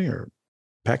something or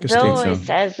Pakistan. Bill always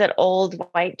says that old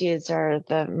white dudes are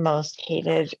the most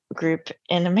hated group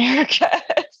in America.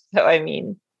 So I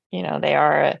mean, they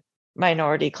are a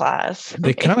minority class.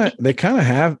 They kind of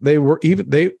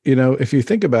if you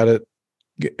think about it,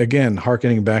 again,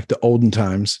 hearkening back to olden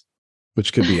times,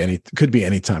 which could be any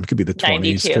time. It could be the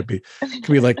 20s, could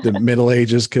be like the Middle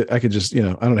Ages. I could just, I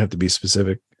don't have to be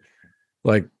specific.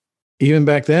 Like even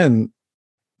back then,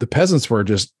 the peasants were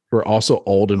also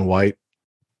old and white,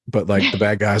 but like the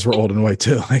bad guys were old and white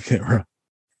too. Like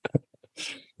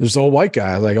there's old white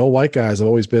guys. Like old white guys have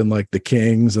always been like the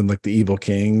kings and like the evil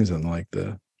kings and like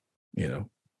the,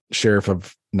 sheriff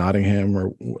of Nottingham,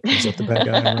 or is that the bad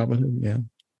guy in Robin Hood? Yeah.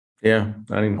 Yeah.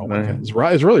 It's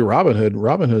really Robin Hood.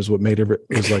 Robin Hood is what made it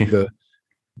was like the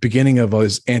beginning of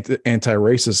his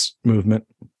anti-racist movement.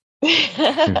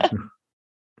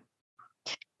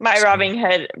 My Robin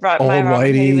Hood, old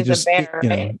Whitey, was a bear,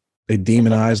 right? They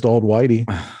demonized old Whitey.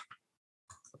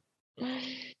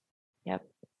 Yep.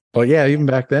 Well, yeah, even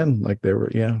back then, like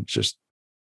it's just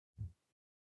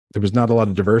there was not a lot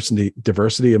of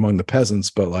diversity among the peasants,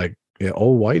 but like,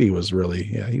 old Whitey was really,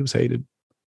 he was hated.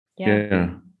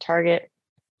 Yeah. Target.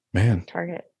 No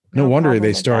wonder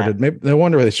they started. No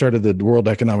wonder they started the World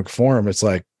Economic Forum. It's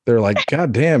like they're like,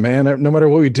 God damn, man! No matter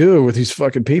what we do with these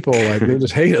fucking people, like they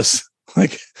just hate us.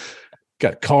 Like,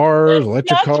 got cars,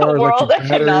 electric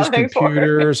batteries,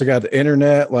 computers. I got the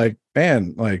internet. Like,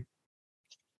 man, like,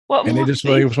 and they just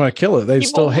want to kill it. They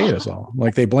still hate us all.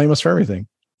 Like, they blame us for everything.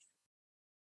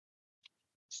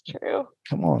 It's true.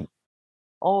 Come on,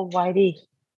 old Whitey.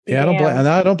 Yeah,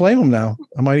 I don't blame them now.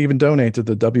 I might even donate to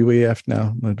the WEF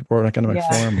now, the World Economic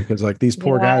Forum, because like these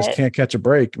poor guys can't catch a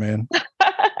break, man.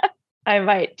 I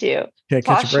might too. Can't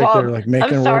catch a break. They're like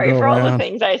making I'm sorry for all the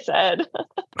things I said.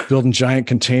 Building giant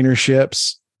container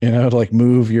ships, to like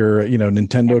move your,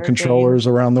 Nintendo Evergreen. controllers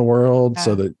around the world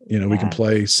so that, we can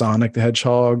play Sonic the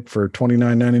Hedgehog for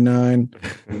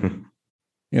 $29.99.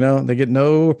 They get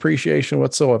no appreciation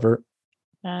whatsoever.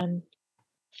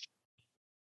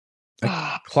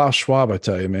 Klaus Schwab, I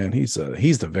tell you, man, he's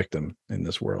the victim in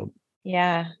this world.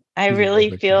 Yeah. I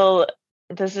really feel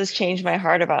this has changed my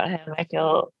heart about him. I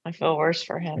feel worse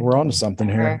for him. We're on to something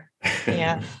here.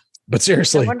 Yeah. But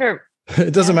seriously, I wonder,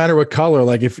 it doesn't matter what color.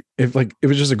 Like if like it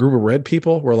was just a group of red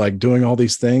people were like doing all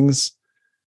these things,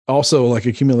 also like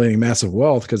accumulating massive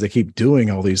wealth because they keep doing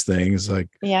all these things. Like,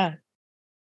 yeah.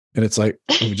 And it's like,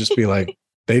 it would just be like,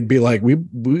 they'd be like, we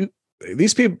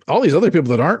these people, all these other people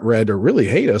that aren't red or really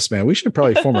hate us, man. We should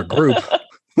probably form a group.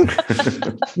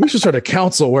 We should start a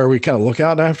council where we kind of look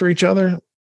out after each other.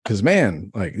 Because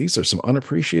man, like these are some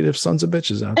unappreciative sons of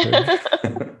bitches out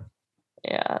there.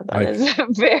 Yeah, that is a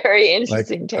very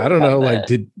interesting take. I don't know, like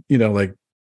did yeah.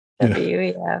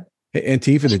 Hey,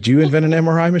 Antifa, did you invent an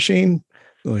MRI machine?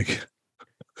 Like,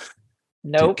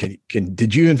 nope.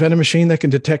 Did you invent a machine that can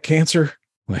detect cancer?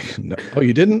 Like, no. Oh,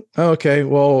 you didn't? Oh, okay.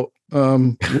 Well,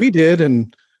 we did,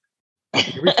 and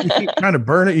you keep trying to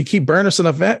burn it. You keep burning us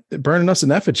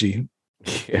in effigy.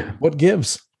 Yeah. What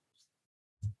gives?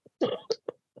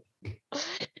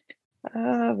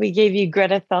 We gave you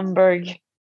Greta Thunberg.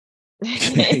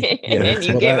 And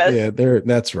you gave us. Yeah,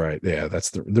 that's right. Yeah,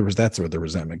 that's where the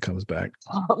resentment comes back.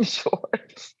 I'm sure.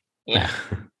 Yeah.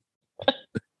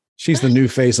 She's the new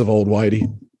face of old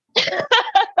Whitey.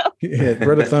 Yeah,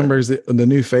 Greta Thunberg's the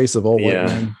new face of old white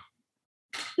man.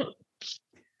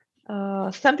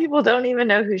 Some people don't even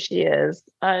know who she is.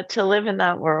 To live in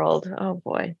that world, oh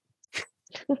boy.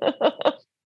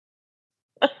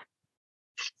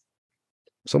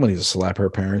 Someone needs to slap her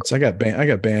parents. I got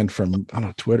banned from, I don't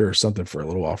know, Twitter or something for a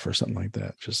little while for something like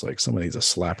that. Just like somebody needs to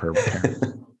slap her parents.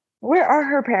 Where are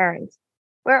her parents?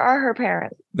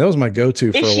 That was my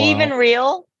go-to for a while. Is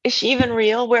she even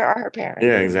real? Where are her parents?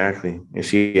 Yeah, exactly. Is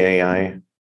she AI?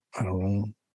 I don't know.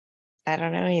 I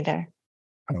don't know either.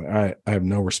 I have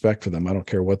no respect for them. I don't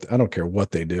care what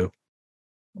they do.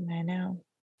 I know.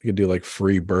 You could do like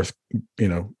free birth,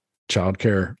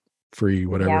 childcare, free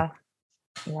whatever.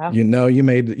 Yeah. You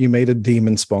made a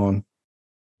demon spawn.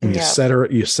 And you set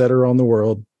her on the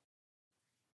world.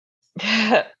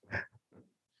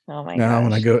 Oh my now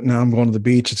gosh. I'm going to the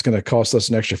beach. It's going to cost us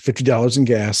an extra $50 in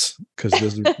gas because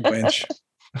there's a winch.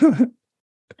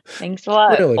 Thanks a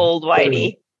lot, really, old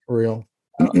Whitey. For real.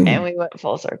 And we went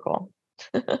full circle.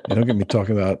 Don't get me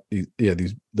talking about the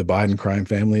Biden crime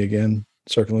family again,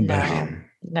 circling back.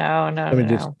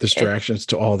 No. Distractions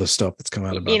to all the stuff that's come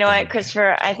out about. You know what,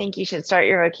 Christopher? I think you should start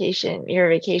your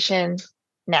vacation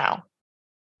now.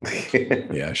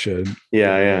 Yeah, I should.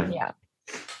 Yeah.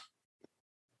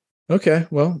 Okay,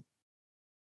 well,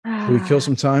 we kill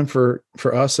some time for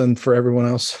us and for everyone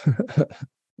else.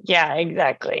 Yeah,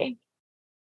 exactly.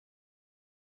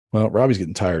 Well, Robbie's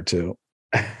getting tired too.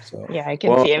 So. Yeah, I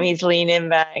can see him. He's leaning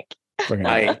back.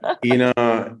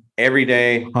 Every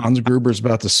day Hans Gruber's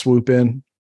about to swoop in.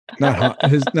 Not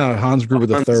Hans Gruber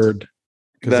the third.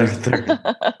 The third.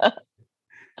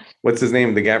 What's his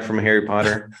name? The guy from Harry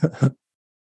Potter.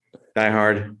 Die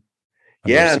Hard.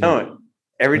 Yeah, no.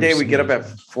 Every day we get up at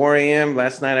 4 a.m.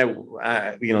 Last night,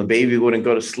 the baby wouldn't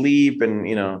go to sleep, and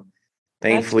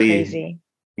thankfully, that's crazy.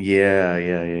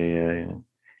 Yeah.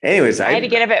 Anyways, I had to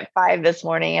get up at 5 this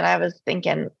morning, and I was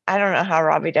thinking, I don't know how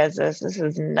Robbie does this. This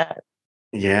is nuts.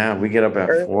 Yeah, we get up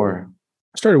at 4.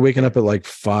 I started waking up at like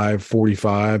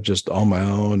 5:45, just on my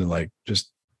own, and I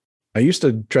used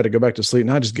to try to go back to sleep.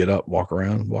 Now I just get up, walk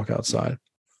around, walk outside.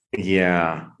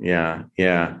 Yeah.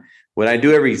 What I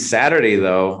do every Saturday,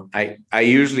 though, I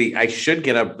should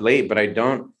get up late, but I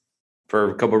don't for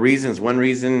a couple of reasons. One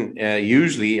reason,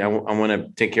 usually I want to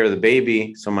take care of the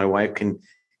baby so my wife can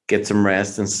get some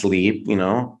rest and sleep,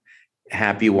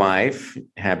 happy wife,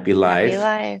 happy life. Happy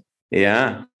life.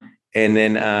 Yeah. And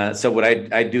then, so what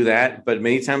I do that, but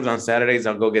many times on Saturdays,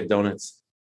 I'll go get donuts.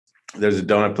 There's a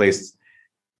donut place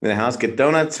in the house, get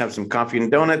donuts, have some coffee and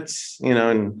donuts,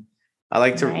 and I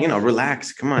like to,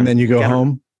 relax. Come on. And then you go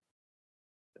home.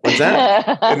 What's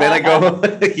that? And then I go,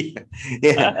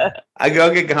 yeah. I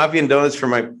go get coffee and donuts for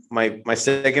my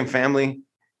second family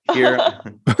here.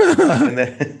 And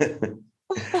then,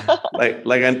 like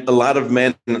a lot of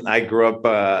men I grew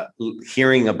up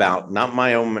hearing about, not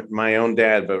my own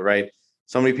dad, but right.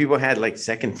 So many people had like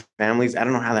second families. I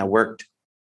don't know how that worked.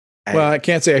 Well, I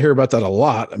can't say I hear about that a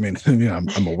lot. I mean,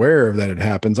 I'm aware of that it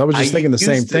happens. I was just thinking the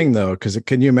same thing though, because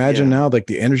can you imagine now, like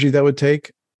the energy that would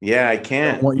take? Yeah, I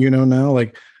can't. What now,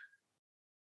 like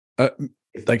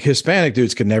like Hispanic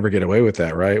dudes could never get away with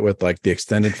that, right? With like the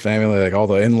extended family, like all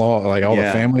the in-law, like all the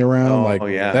family around.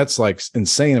 That's like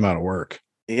insane amount of work.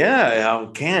 Yeah,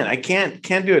 I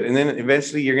can't do it. And then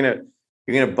eventually you're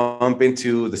gonna bump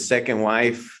into the second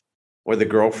wife or the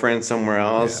girlfriend somewhere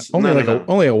else. Yeah.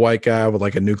 Only a white guy with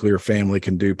like a nuclear family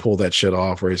can pull that shit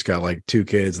off, where he's got like 2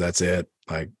 kids. That's it.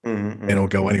 Like they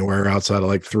don't go anywhere outside of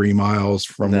like 3 miles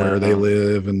from where they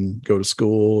live and go to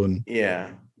school. And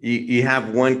you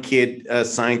have one kid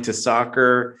assigned to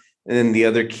soccer, and then the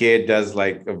other kid does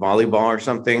like a volleyball or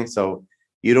something. So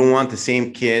you don't want the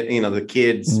same kid, the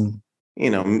kids,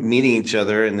 meeting each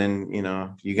other, and then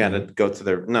you got to go to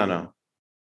their got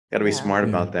to be smart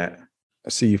about that. I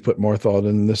see you've put more thought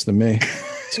in this than me.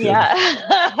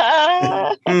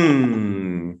 Yeah.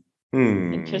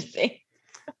 Interesting.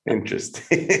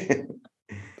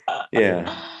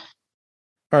 Yeah.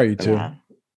 All right, you two. Yeah.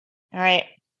 All right.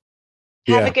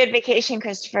 Have a good vacation,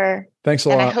 Christopher. Thanks a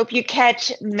lot. And I hope you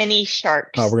catch many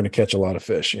sharks. Oh, we're going to catch a lot of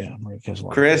fish. Yeah, we're going to catch a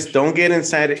lot. Chris, don't get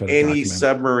inside any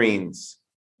submarines.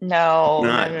 No.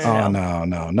 No.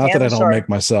 Not that I don't make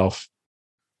myself.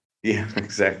 Yeah,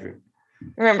 exactly.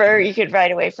 Remember, you could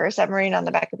ride away for a submarine on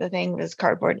the back of the thing. It was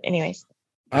cardboard. Anyways.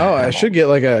 Oh, I should get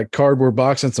like a cardboard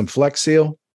box and some Flex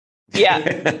Seal.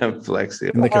 Yeah. Flex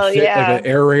Seal. And like like an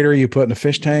aerator you put in a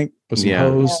fish tank with some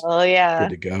hose. Oh, yeah.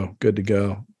 Good to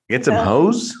go. Get some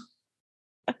hose?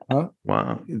 Huh?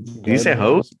 Wow. Did you say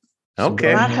hose?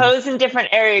 Okay. Not hose in different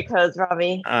area codes,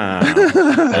 Robbie.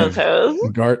 Those hose.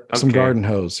 Some garden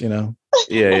hose,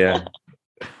 Yeah.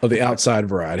 Of the outside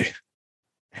variety.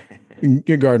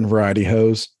 Your garden variety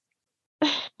hose.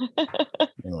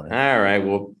 All right.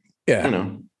 Well,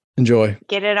 enjoy.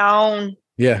 Get it on.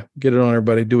 Yeah. Get it on,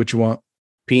 everybody. Do what you want.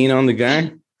 Peeing on the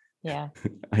guy? Yeah.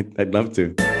 I'd love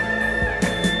to.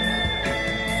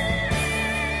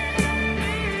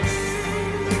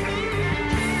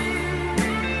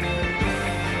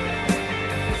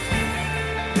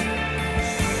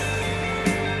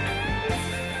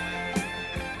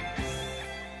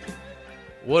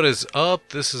 What is up?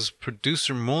 This is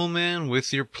producer Moleman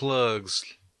with your plugs.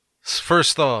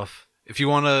 First off, if you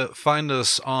want to find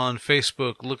us on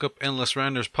Facebook, look up Endless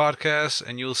Randers Podcast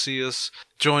and you'll see us.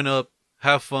 Join up,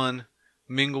 have fun,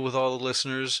 mingle with all the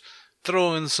listeners,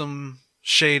 throw in some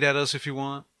shade at us if you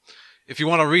want. If you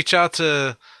want to reach out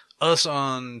to us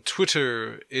on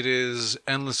Twitter, it is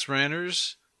Endless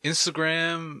Randers.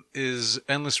 Instagram is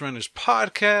Endless Randers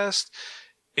Podcast.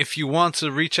 If you want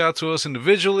to reach out to us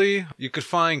individually, you could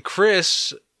find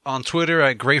Chris on Twitter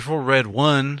at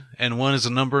GratefulRed1, and 1 is a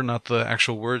number, not the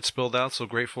actual word spelled out, so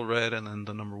Grateful Red and then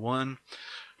the number 1.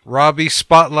 Robbie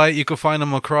Spotlight, you can find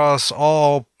him across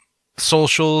all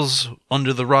socials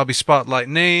under the Robbie Spotlight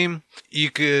name. You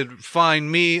could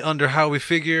find me under How We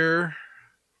Figure,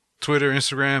 Twitter,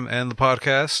 Instagram, and the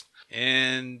podcast.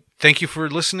 And thank you for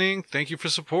listening. Thank you for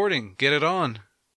supporting. Get it on.